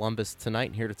Columbus tonight,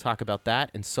 and here to talk about that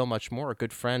and so much more, a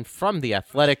good friend from The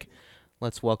Athletic.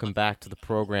 Let's welcome back to the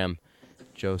program,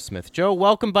 Joe Smith. Joe,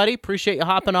 welcome, buddy. Appreciate you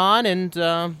hopping on,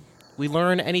 and we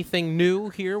learn anything new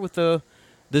here with the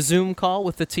the Zoom call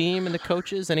with the team and the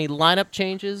coaches? Any lineup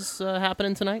changes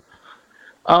happening tonight?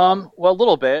 Well, a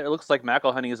little bit. It looks like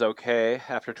McElhenney is okay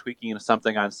after tweaking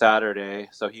something on Saturday,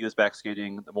 so he was back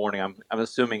skating in the morning. I'm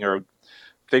assuming or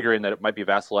figuring that it might be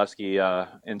Vasilevsky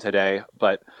in today,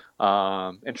 but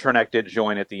and Chernak did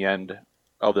join at the end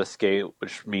of the skate,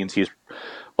 which means he's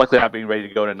likely not being ready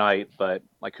to go tonight. But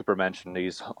like Cooper mentioned,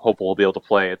 he's hopeful he'll be able to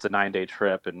play. It's a 9-day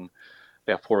trip, and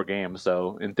they have 4 games,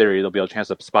 so in theory there'll be a chance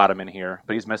to spot him in here.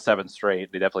 But he's missed 7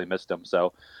 straight. They definitely missed him.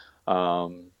 So.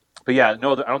 But yeah,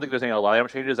 no, I don't think there's any lineup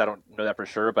changes. I don't know that for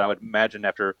sure, but I would imagine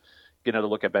after getting another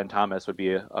look at Ben Thomas would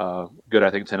be good, I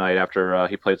think, tonight after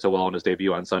he played so well in his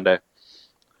debut on Sunday.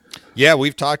 Yeah,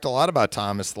 we've talked a lot about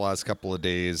Thomas the last couple of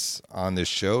days on this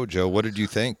show. Joe, what did you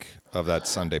think of that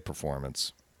Sunday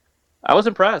performance? I was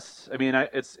impressed. I mean,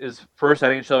 it's his first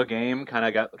NHL game, kind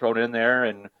of got thrown in there,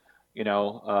 and,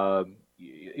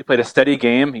 he played a steady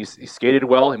game. He skated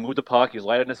well. He moved the puck. He was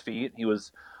light on his feet. He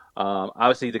was...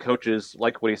 obviously, the coaches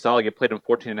like what he saw. He played him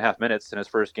 14 and a half minutes in his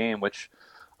first game, which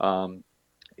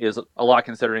is a lot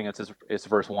considering it's his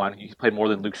first one. He played more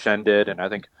than Luke Shen did, and I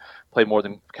think played more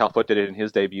than Cal Foote did in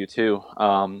his debut too.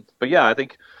 But yeah, I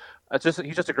think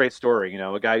he's just a great story.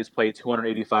 A guy who's played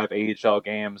 285 AHL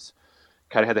games,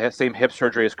 kind of had the same hip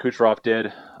surgery as Kucherov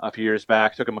did a few years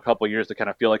back. Took him a couple of years to kind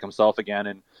of feel like himself again.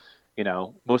 And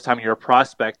most time you're a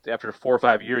prospect, after 4 or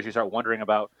 5 years, you start wondering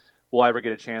about, will I ever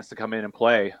get a chance to come in and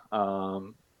play?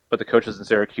 But the coaches in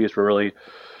Syracuse were really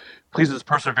pleased with his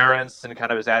perseverance and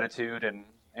kind of his attitude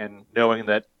and knowing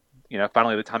that,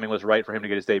 finally the timing was right for him to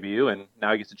get his debut, and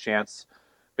now he gets a chance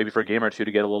maybe for a game or two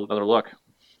to get another look.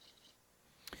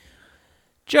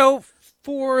 Joe,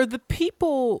 for the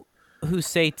people who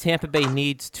say Tampa Bay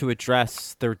needs to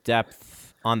address their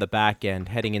depth on the back end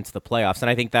heading into the playoffs, and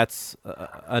I think that's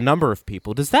a number of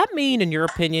people, does that mean, in your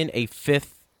opinion, a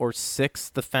 5th or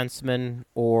 6th defenseman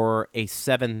or a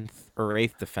 7th or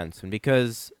 8th defenseman?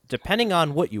 Because depending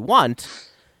on what you want,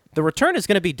 the return is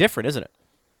going to be different, isn't it?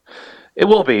 It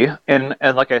will be. And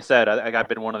like I said, I've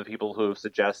been one of the people who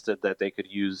suggested that they could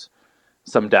use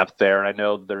some depth there. I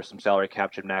know there's some salary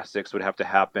cap gymnastics would have to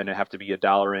happen. It'd have to be a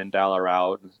dollar in, dollar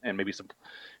out, and maybe some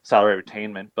salary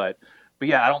retainment. But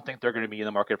yeah, I don't think they're going to be in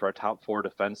the market for a top 4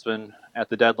 defenseman at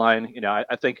the deadline.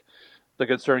 I think the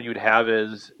concern you'd have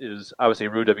is obviously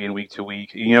Ruda being week to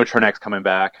week. Chernak's coming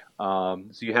back, so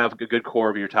you have a good core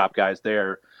of your top guys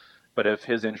there. But if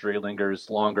his injury lingers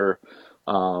longer,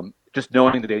 just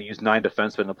knowing that they used 9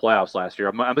 defensemen in the playoffs last year,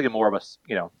 I'm thinking more of a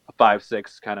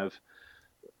 5-6 kind of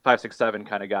 5-6-7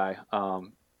 kind of guy.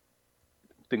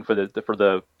 Thing for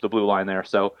the blue line there.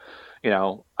 So,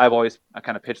 I've always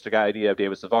kind of pitched the idea of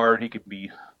David Savard. He could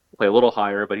play a little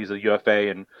higher, but he's a UFA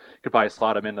and could probably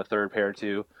slot him in the third pair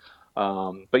too.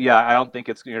 But yeah, I don't think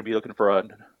it's going to be looking for a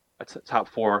top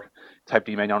 4 type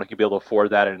team. I don't think you'll be able to afford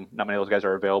that, and not many of those guys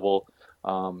are available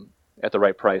at the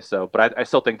right price. So, but I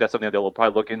still think that's something that they'll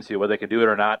probably look into, whether they can do it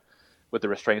or not with the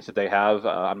restraints that they have.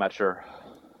 I'm not sure.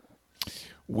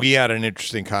 We had an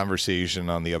interesting conversation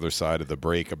on the other side of the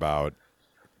break about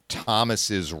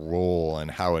Thomas's role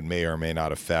and how it may or may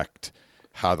not affect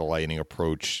how the Lightning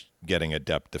approach getting a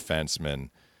depth defenseman.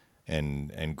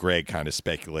 And Greg kind of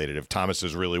speculated if Thomas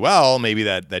does really well, maybe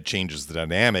that changes the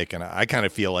dynamic. And I kind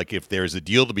of feel like if there's a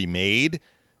deal to be made,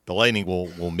 the Lightning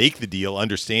will make the deal,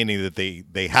 understanding that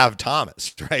they have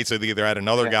Thomas, right? So they either add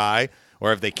another guy,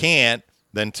 or if they can't,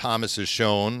 then Thomas has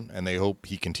shown, and they hope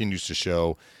he continues to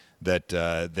show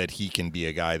that he can be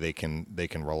a guy they can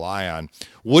rely on.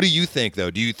 What do you think,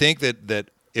 though? Do you think that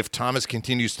if Thomas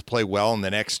continues to play well in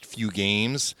the next few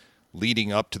games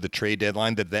leading up to the trade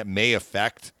deadline, that may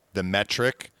affect the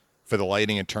metric for the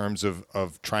Lightning in terms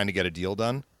of trying to get a deal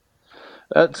done?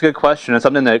 That's a good question. It's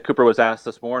something that Cooper was asked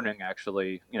this morning,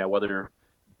 actually, whether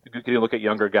can you look at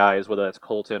younger guys, whether that's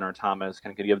Colton or Thomas,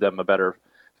 can you give them a better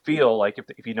feel? Like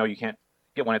if you can't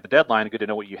get one at the deadline, good to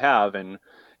know what you have. And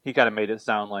he kind of made it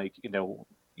sound like,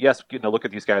 yes, look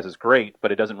at these guys is great,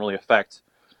 but it doesn't really affect,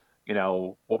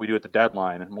 what we do at the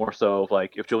deadline. And more so of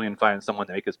like, if Julian finds someone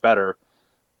to make us better,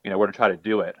 we're going to try to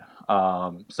do it.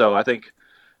 So I think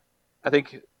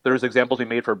there's examples we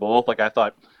made for both. Like I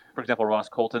thought, for example, Ross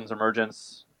Colton's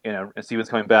emergence, and Stevens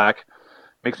coming back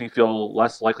makes me feel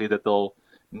less likely that they'll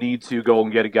need to go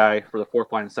and get a guy for the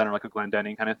 4th line center, like a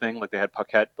Glendening kind of thing. Like they had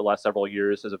Paquette the last several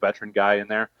years as a veteran guy in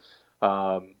there.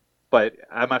 But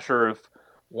I'm not sure if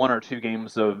 1 or 2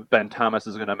 games of Ben Thomas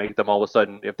is going to make them all of a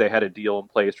sudden, if they had a deal in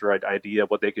place or an idea of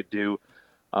what they could do.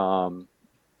 I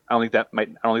don't think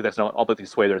that's all that the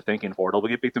sway they're thinking for. It'll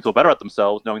make them feel better at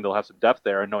themselves, knowing they'll have some depth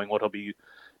there and knowing what will be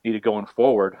needed going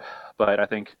forward. But I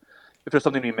think if there's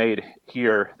something to be made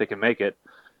here, they can make it.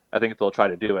 I think they'll try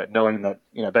to do it, knowing that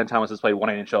Ben Thomas has played one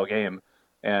NHL game,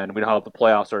 and we know how the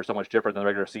playoffs are so much different than the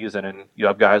regular season, and you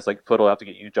have guys like Foote will have to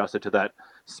get you adjusted to that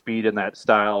speed and that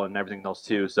style and everything else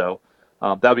too. So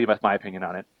that would be my opinion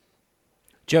on it.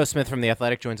 Joe Smith from The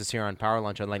Athletic joins us here on Power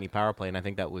Lunch on Lightning Power Play, and I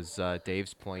think that was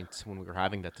Dave's point when we were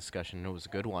having that discussion. It was a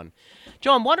good one.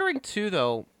 Joe, I'm wondering, too,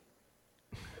 though,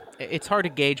 it's hard to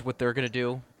gauge what they're going to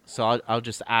do, so I'll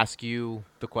just ask you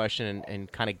the question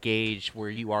and kind of gauge where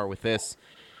you are with this.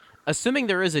 Assuming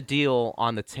there is a deal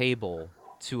on the table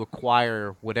to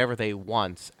acquire whatever they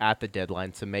want at the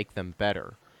deadline to make them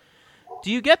better,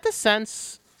 do you get the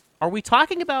sense, are we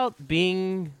talking about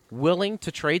being willing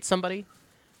to trade somebody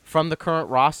from the current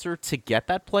roster to get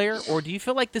that player, or do you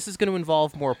feel like this is going to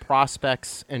involve more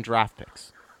prospects and draft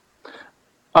picks?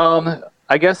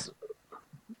 I guess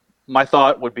my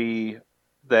thought would be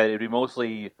that it'd be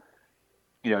mostly,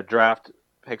 draft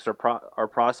picks or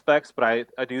prospects, but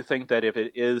I do think that if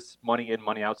it is money in,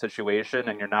 money out situation,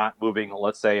 and you're not moving,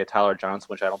 let's say, a Tyler Johnson,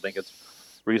 which I don't think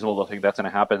it's reasonable to think that's going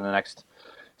to happen in the next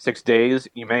 6 days,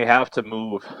 you may have to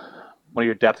move one of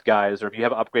your depth guys, or if you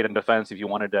have an upgrade in defense, if you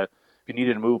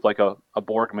needed to move like a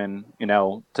Borgman,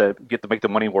 to make the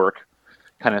money work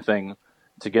kind of thing,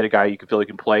 to get a guy you can feel you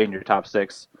can play in your top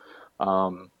six,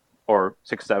 or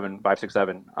 6'7", 5'6",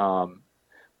 7.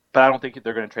 But I don't think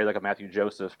they're going to trade like a Matthew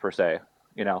Joseph per se,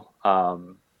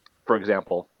 for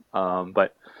example.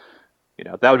 But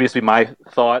that would just be my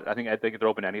thought. I think they're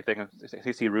open to anything.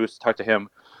 CC Roos, talked to him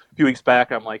a few weeks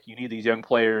back. I'm like, you need these young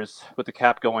players with the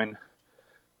cap going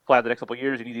flat the next couple of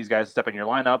years. You need these guys to step in your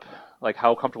lineup. Like,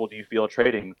 how comfortable do you feel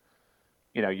trading,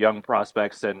 young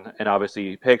prospects and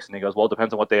obviously picks? And he goes, well, it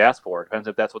depends on what they ask for. It depends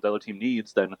if that's what the other team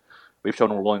needs. Then we've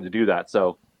shown we're willing to do that.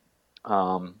 So,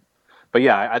 but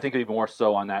yeah, I think even more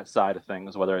so on that side of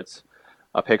things, whether it's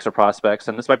picks or prospects.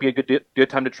 And this might be a good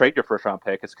time to trade your first round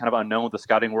pick. It's kind of unknown with the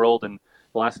scouting world, and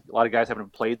a lot of guys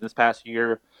haven't played this past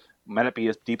year. Might not be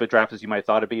as deep a draft as you might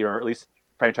thought it'd be, or at least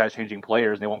franchise-changing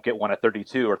players, and they won't get one at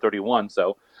 32 or 31.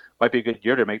 So might be a good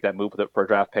year to make that move for a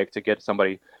draft pick to get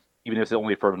somebody, even if it's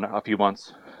only for a few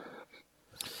months.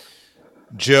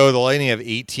 Joe, the Lightning have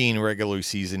 18 regular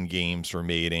season games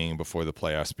remaining before the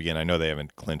playoffs begin. I know they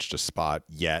haven't clinched a spot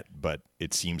yet, but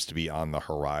it seems to be on the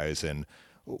horizon.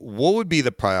 What would be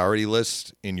the priority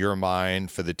list in your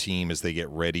mind for the team as they get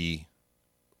ready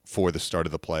for the start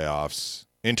of the playoffs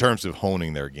in terms of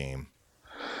honing their game?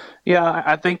 Yeah,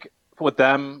 I think with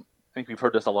them, I think we've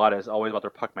heard this a lot, is always about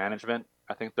their puck management.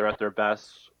 I think they're at their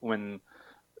best when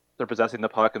they're possessing the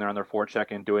puck and they're on their forecheck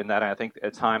and doing that. And I think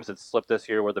at times it's slipped this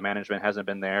year where the management hasn't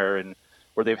been there and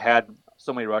where they've had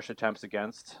so many rush attempts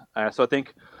against. So I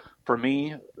think for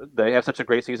me, they have such a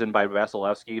great season by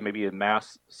Vasilevsky, maybe in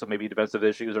mass, some maybe defensive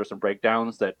issues or some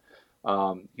breakdowns that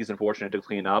he's unfortunate to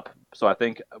clean up. So I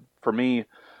think for me,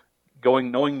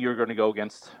 knowing you're going to go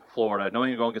against Florida, knowing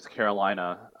you're going against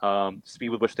Carolina, speed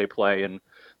with which they play and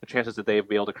the chances that they'll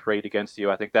be able to create against you,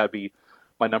 I think that'd be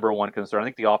my number one concern. I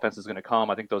think the offense is going to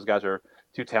come. I think those guys are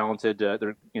too talented. They'll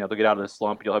get out of the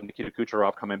slump. You'll have Nikita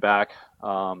Kucherov coming back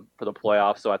for the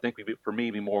playoffs. So I think for me,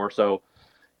 be more so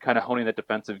kind of honing that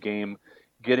defensive game,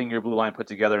 getting your blue line put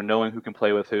together, knowing who can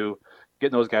play with who,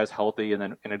 getting those guys healthy, and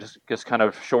then just kind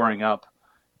of shoring up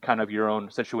kind of your own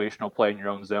situational play in your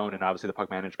own zone, and obviously the puck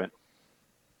management.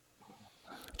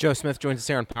 Joe Smith joins us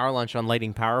here on Power Lunch on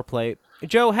Lightning Power Play.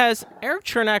 Joe, has Erik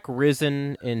Cernak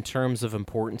risen in terms of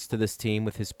importance to this team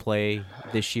with his play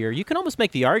this year? You can almost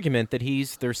make the argument that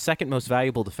he's their second most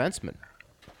valuable defenseman.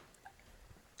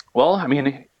 Well, I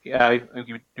mean, yeah,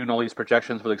 you do know these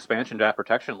projections for the expansion draft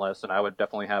protection list, and I would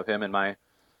definitely have him in my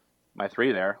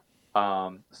three there.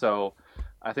 So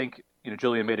I think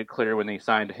Julian made it clear when they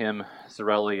signed him,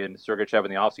 Cirelli, and Sergachev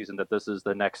in the offseason that this is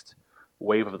the next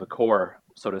wave of the core,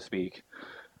 so to speak,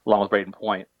 along with Braden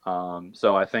Point.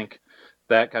 So I think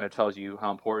that kind of tells you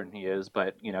how important he is.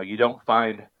 But, you don't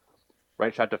find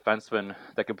right shot defensemen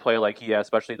that can play like he has,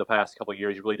 especially the past couple of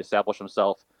years. He really established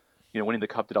himself. Winning the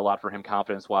Cup did a lot for him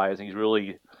confidence-wise. And he's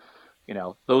really,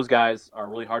 those guys are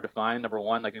really hard to find. Number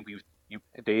one, I think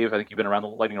Dave, I think you've been around the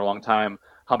Lightning a long time.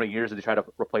 How many years did they try to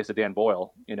replace a Dan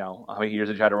Boyle? How many years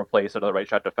did they try to replace another right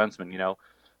shot defenseman?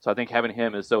 So I think having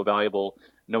him is so valuable,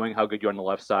 knowing how good you're on the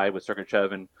left side with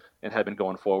Sergachev and had been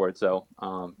going forward. So,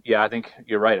 I think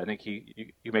you're right. I think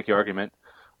you make the argument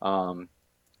that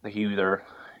he either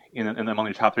in among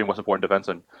your top three most important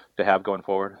defensemen to have going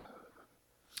forward.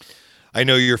 I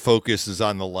know your focus is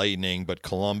on the Lightning, but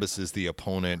Columbus is the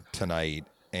opponent tonight,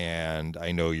 and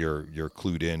I know you're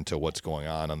clued in to what's going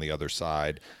on the other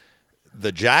side.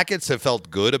 The Jackets have felt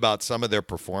good about some of their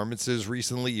performances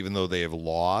recently, even though they have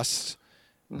lost.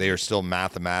 They are still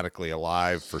mathematically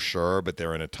alive for sure, but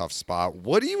they're in a tough spot.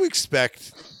 What do you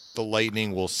expect the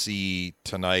Lightning will see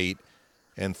tonight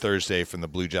and Thursday from the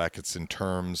Blue Jackets in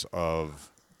terms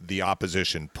of the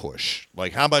opposition push?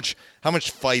 Like how much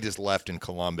fight is left in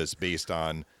Columbus based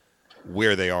on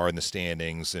where they are in the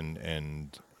standings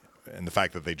and the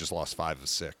fact that they just lost 5 of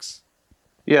 6?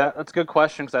 Yeah, that's a good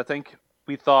question because I think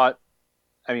we thought,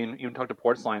 I mean, you talked to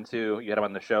Portsline too. You had him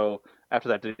on the show after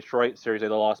that Detroit series. They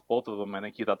lost both of them. I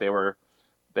think you thought they were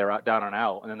out, down and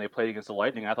out, and then they played against the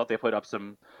Lightning. I thought they put up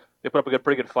a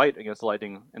pretty good fight against the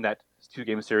Lightning in that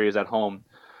 2-game series at home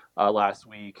last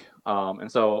week.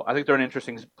 And so I think they're in an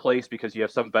interesting place because you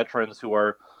have some veterans who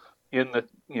are in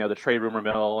the trade rumor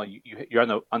mill.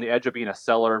 You're on the edge of being a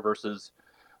seller versus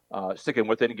sticking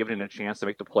with it and giving it a chance to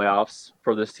make the playoffs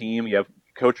for this team. You have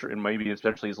coach and maybe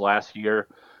especially his last year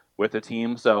with the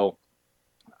team. So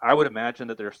I would imagine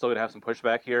that they're still going to have some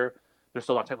pushback here. They're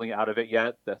still not technically out of it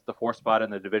yet. The 4th spot in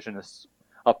the division is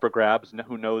up for grabs.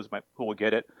 Who knows who will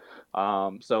get it.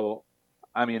 So,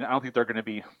 I mean, I don't think they're going to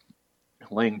be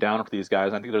laying down for these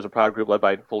guys. I think there's a proud group led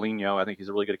by Foligno. I think he's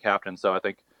a really good captain. So I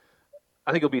think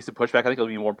it'll be some pushback. I think it'll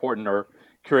be more important or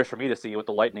curious for me to see what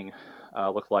the Lightning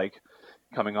look like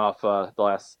coming off the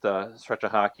last stretch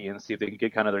of hockey and see if they can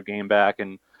get kind of their game back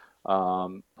and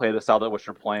play the style that which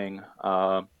they're playing,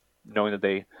 knowing that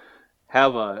they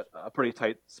have a pretty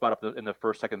tight spot up in the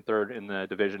 1st, 2nd, 3rd in the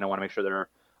division. I want to make sure they're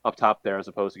up top there as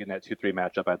opposed to getting that 2-3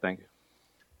 matchup, I think.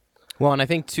 Well, and I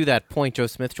think to that point, Joe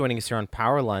Smith joining us here on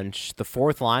Power Lunch, the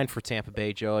 4th line for Tampa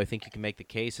Bay, Joe, I think you can make the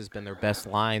case has been their best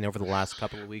line over the last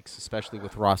couple of weeks, especially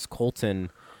with Ross Colton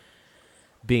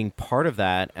being part of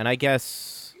that. And I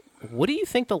guess, what do you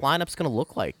think the lineup's going to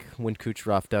look like when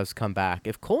Kucherov does come back?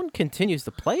 If Colton continues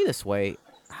to play this way,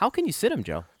 how can you sit him,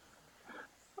 Joe?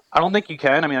 I don't think you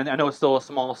can. I mean, I know it's still a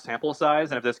small sample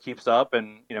size, and if this keeps up,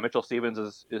 and Mitchell Stevens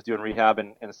is doing rehab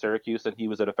in Syracuse, and he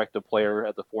was an effective player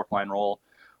at the 4th line role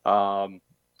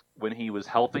when he was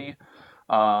healthy.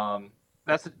 I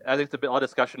think a lot of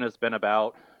discussion has been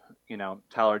about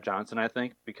Tyler Johnson. I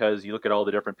think because you look at all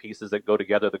the different pieces that go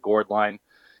together, the Gord line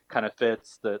kind of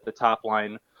fits the top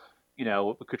line.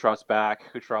 Kucherov's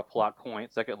back, Kucherov, Palat,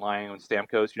 Point, 2nd line, and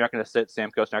Stamkos. You're not going to sit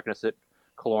Stamkos, not going to sit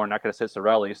Killorn, not going to sit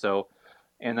Cirelli. So.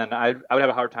 And then I would have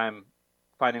a hard time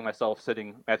finding myself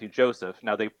sitting Matthew Joseph.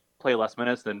 Now they play less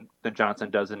minutes than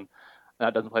Johnson doesn't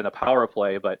play in the power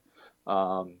play, but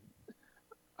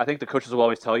I think the coaches will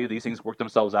always tell you these things work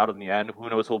themselves out in the end. Who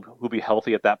knows who'll be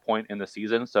healthy at that point in the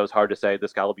season? So it's hard to say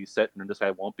this guy will be sitting and this guy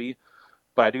won't be.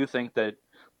 But I do think that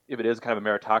if it is kind of a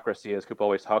meritocracy, as Coop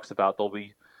always talks about, there'll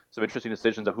be some interesting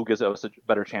decisions of who gives us a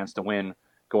better chance to win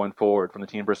going forward from the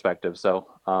team perspective. So,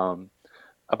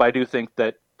 but I do think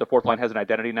that the 4th line has an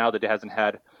identity now that it hasn't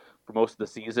had for most of the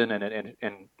season,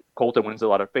 and Colton wins a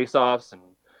lot of faceoffs and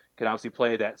can obviously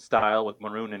play that style with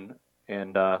Maroon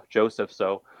and Joseph.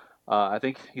 So I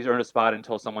think he's earned a spot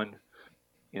until someone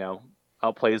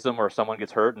outplays them or someone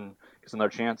gets hurt and gets another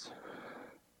chance.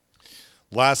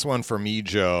 Last one for me,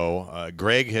 Joe.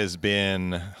 Greg has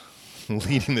been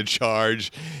leading the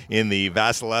charge in the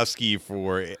Vasilevsky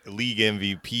for league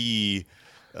MVP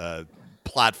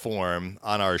platform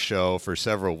on our show for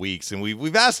several weeks, and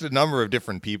we've asked a number of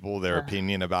different people their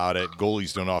opinion about it.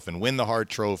 Goalies don't often win the Hart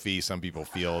Trophy. Some people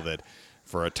feel that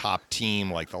for a top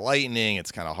team like the Lightning,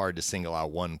 it's kind of hard to single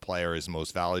out one player as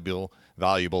most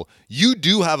valuable. You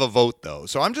do have a vote, though,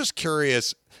 so I'm just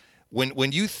curious,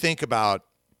 when you think about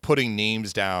putting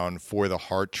names down for the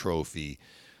Hart Trophy,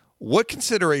 what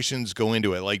considerations go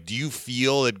into it? Like, do you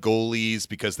feel that goalies,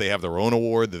 because they have their own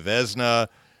award, the Vezina,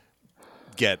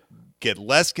 get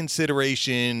less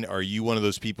consideration? Are you one of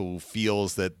those people who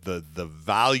feels that the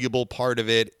valuable part of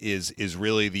it is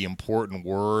really the important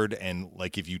word? And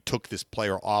like, if you took this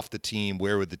player off the team,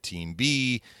 where would the team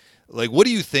be? Like, what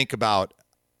do you think about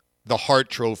the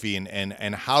Hart Trophy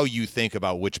and how you think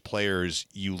about which players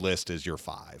you list as your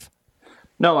 5?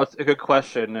 No, it's a good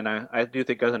question, and I do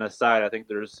think, as an aside, I think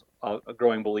there's a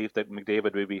growing belief that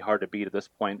McDavid would be hard to beat at this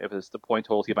point if it's the point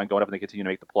totals keep on going up and they continue to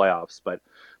make the playoffs. But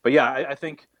yeah, I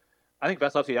think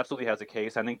Vasilevsky absolutely has a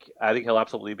case. I think he'll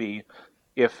absolutely be,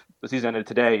 if the season ended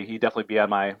today, he'd definitely be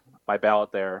on my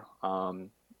ballot there,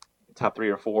 top 3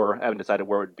 or 4. I haven't decided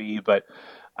where it would be, but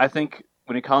I think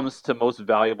when it comes to most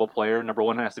valuable player, number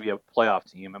 1 has to be a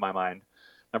playoff team in my mind.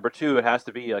 Number 2, it has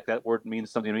to be, like, that word means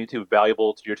something to me too,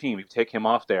 valuable to your team. If you take him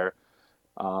off there,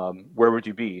 where would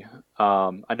you be?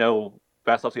 I know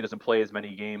Vasilevsky doesn't play as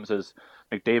many games as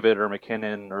McDavid or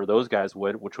McKinnon or those guys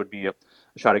would, which would be a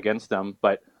shot against them.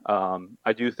 But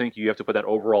I do think you have to put that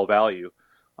overall value.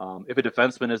 If a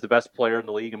defenseman is the best player in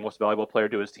the league and most valuable player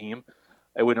to his team,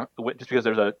 just because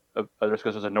there's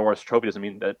a Norris Trophy doesn't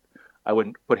mean that I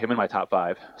wouldn't put him in my top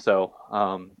 5. So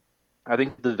I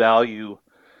think the value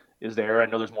is there. I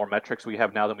know there's more metrics we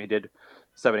have now than we did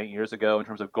 7-8 years ago in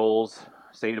terms of goals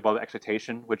saved above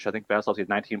expectation, which I think Vasilevsky is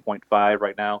 19.5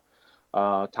 right now,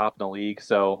 top in the league.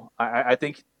 So I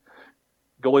think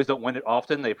goalies don't win it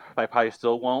often. They probably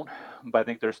still won't, but I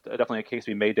think there's definitely a case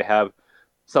to be made to have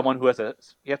someone who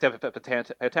you have to have a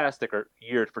fantastic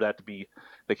year for that to be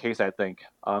the case, I think,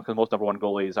 because most number one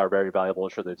goalies are very valuable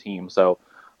for the team. So,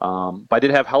 but I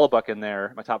did have Hellebuck in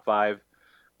there, my top 5.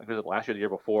 I think it was last year, the year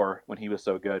before, when he was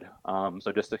so good.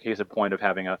 So just a case in point of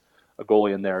having a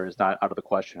goalie in there is not out of the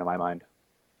question in my mind.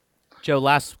 Joe,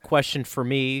 last question for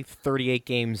me, 38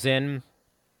 games in.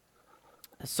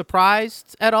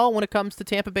 Surprised at all when it comes to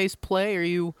Tampa Bay's play? Are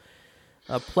you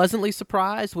pleasantly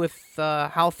surprised with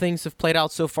how things have played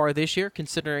out so far this year,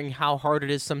 considering how hard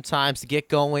it is sometimes to get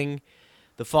going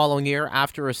the following year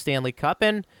after a Stanley Cup?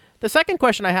 And the second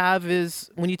question I have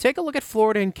is, when you take a look at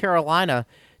Florida and Carolina,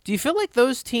 do you feel like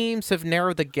those teams have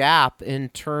narrowed the gap in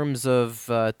terms of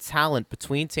talent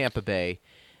between Tampa Bay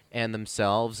and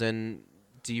themselves? And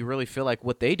do you really feel like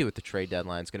what they do at the trade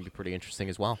deadline is going to be pretty interesting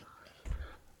as well?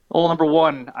 Well, number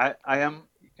one, I am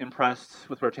impressed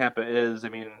with where Tampa is. I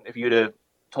mean, if you'd have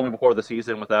told me before the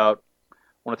season, without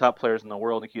one of the top players in the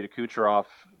world, Nikita Kucherov,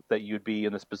 that you'd be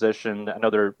in this position. I know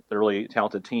they're a really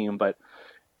talented team, but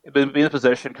being in the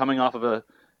position, coming off of a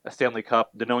Stanley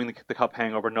Cup, knowing the Cup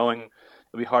hangover, knowing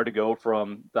it'd be hard to go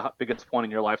from the biggest point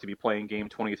in your life to be playing Game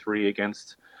 23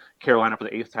 against Carolina for the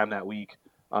 8th time that week.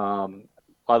 A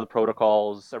lot of the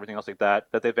protocols, everything else like that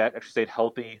they've actually stayed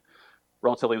healthy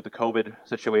relatively with the COVID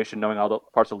situation, knowing all the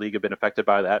parts of the league have been affected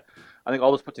by that. I think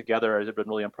all this put together has been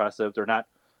really impressive. They're not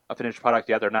a finished product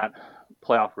yet. They're not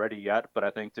playoff ready yet, but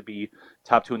I think to be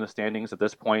top 2 in the standings at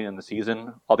this point in the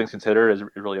season, all things considered, is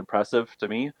really impressive to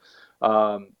me.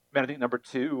 I think number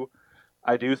 2,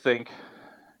 I do think,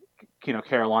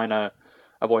 Carolina,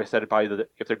 I've always said probably that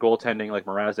if their goaltending, like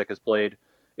Mrazek has played,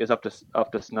 is up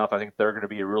to snuff, I think they're going to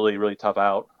be a really, really tough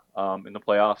out in the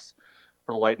playoffs.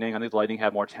 For the Lightning, I think the Lightning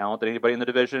have more talent than anybody in the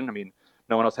division. I mean,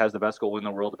 no one else has the best goalie in the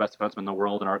world, the best defenseman in the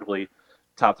world, and arguably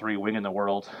top 3 wing in the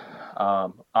world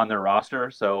on their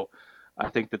roster. So I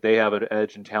think that they have an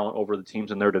edge in talent over the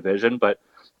teams in their division. But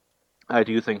I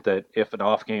do think that if an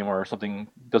off game or something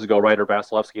doesn't go right, or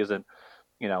Vasilevsky isn't,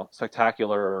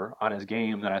 spectacular on his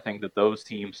game, then I think that those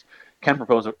teams can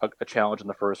propose a challenge in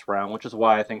the first round, which is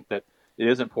why I think that it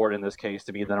is important in this case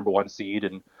to be the number 1 seed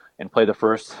and play the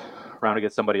first round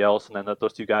against somebody else, and then let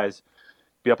those 2 guys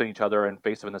be up in each other and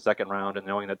face them in the second round, and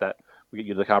knowing that we get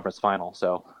you to the conference final.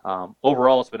 So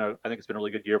overall, I think it's been a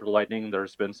really good year for the Lightning.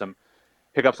 There's been some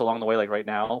hiccups along the way, like right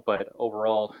now, but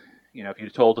overall, if you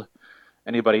told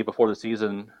anybody before the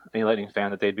season, any Lightning fan,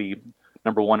 that they'd be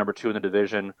number 1, number 2 in the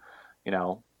division,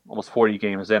 almost 40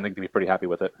 games in, I think they'd be pretty happy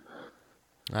with it.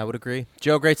 I would agree.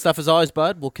 Joe, great stuff as always,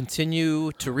 bud. We'll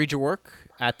continue to read your work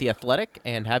at The Athletic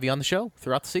and have you on the show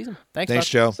throughout the season. Thanks,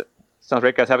 Joe. Sounds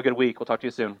great, guys. Have a good week. We'll talk to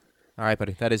you soon. All right,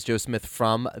 buddy. That is Joe Smith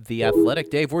from The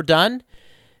Athletic. Dave, we're done.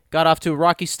 Got off to a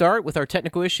rocky start with our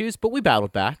technical issues, but we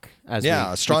battled back.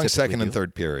 A strong second and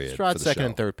third period. Strong second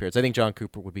and third periods. I think John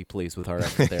Cooper would be pleased with our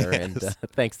effort there. Yes.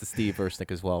 And thanks to Steve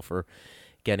Versnick as well for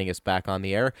getting us back on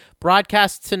the air.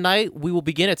 Broadcast tonight, we will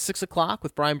begin at 6 o'clock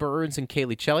with Brian Burns and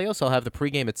Kaylee Chelios. I'll have the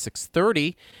pregame at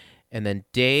 6:30. And then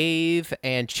Dave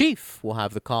and Chief will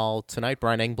have the call tonight.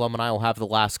 Brian Engblom and I will have the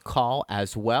last call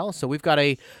as well. So we've got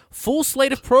a full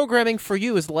slate of programming for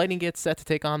you as the Lightning gets set to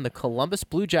take on the Columbus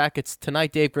Blue Jackets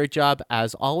tonight. Dave, great job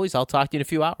as always. I'll talk to you in a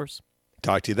few hours.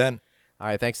 Talk to you then. All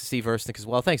right, thanks to Steve Versnick as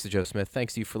well. Thanks to Joe Smith.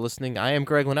 Thanks to you for listening. I am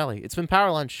Greg Linnelli. It's been Power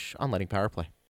Lunch on Lightning Power Play.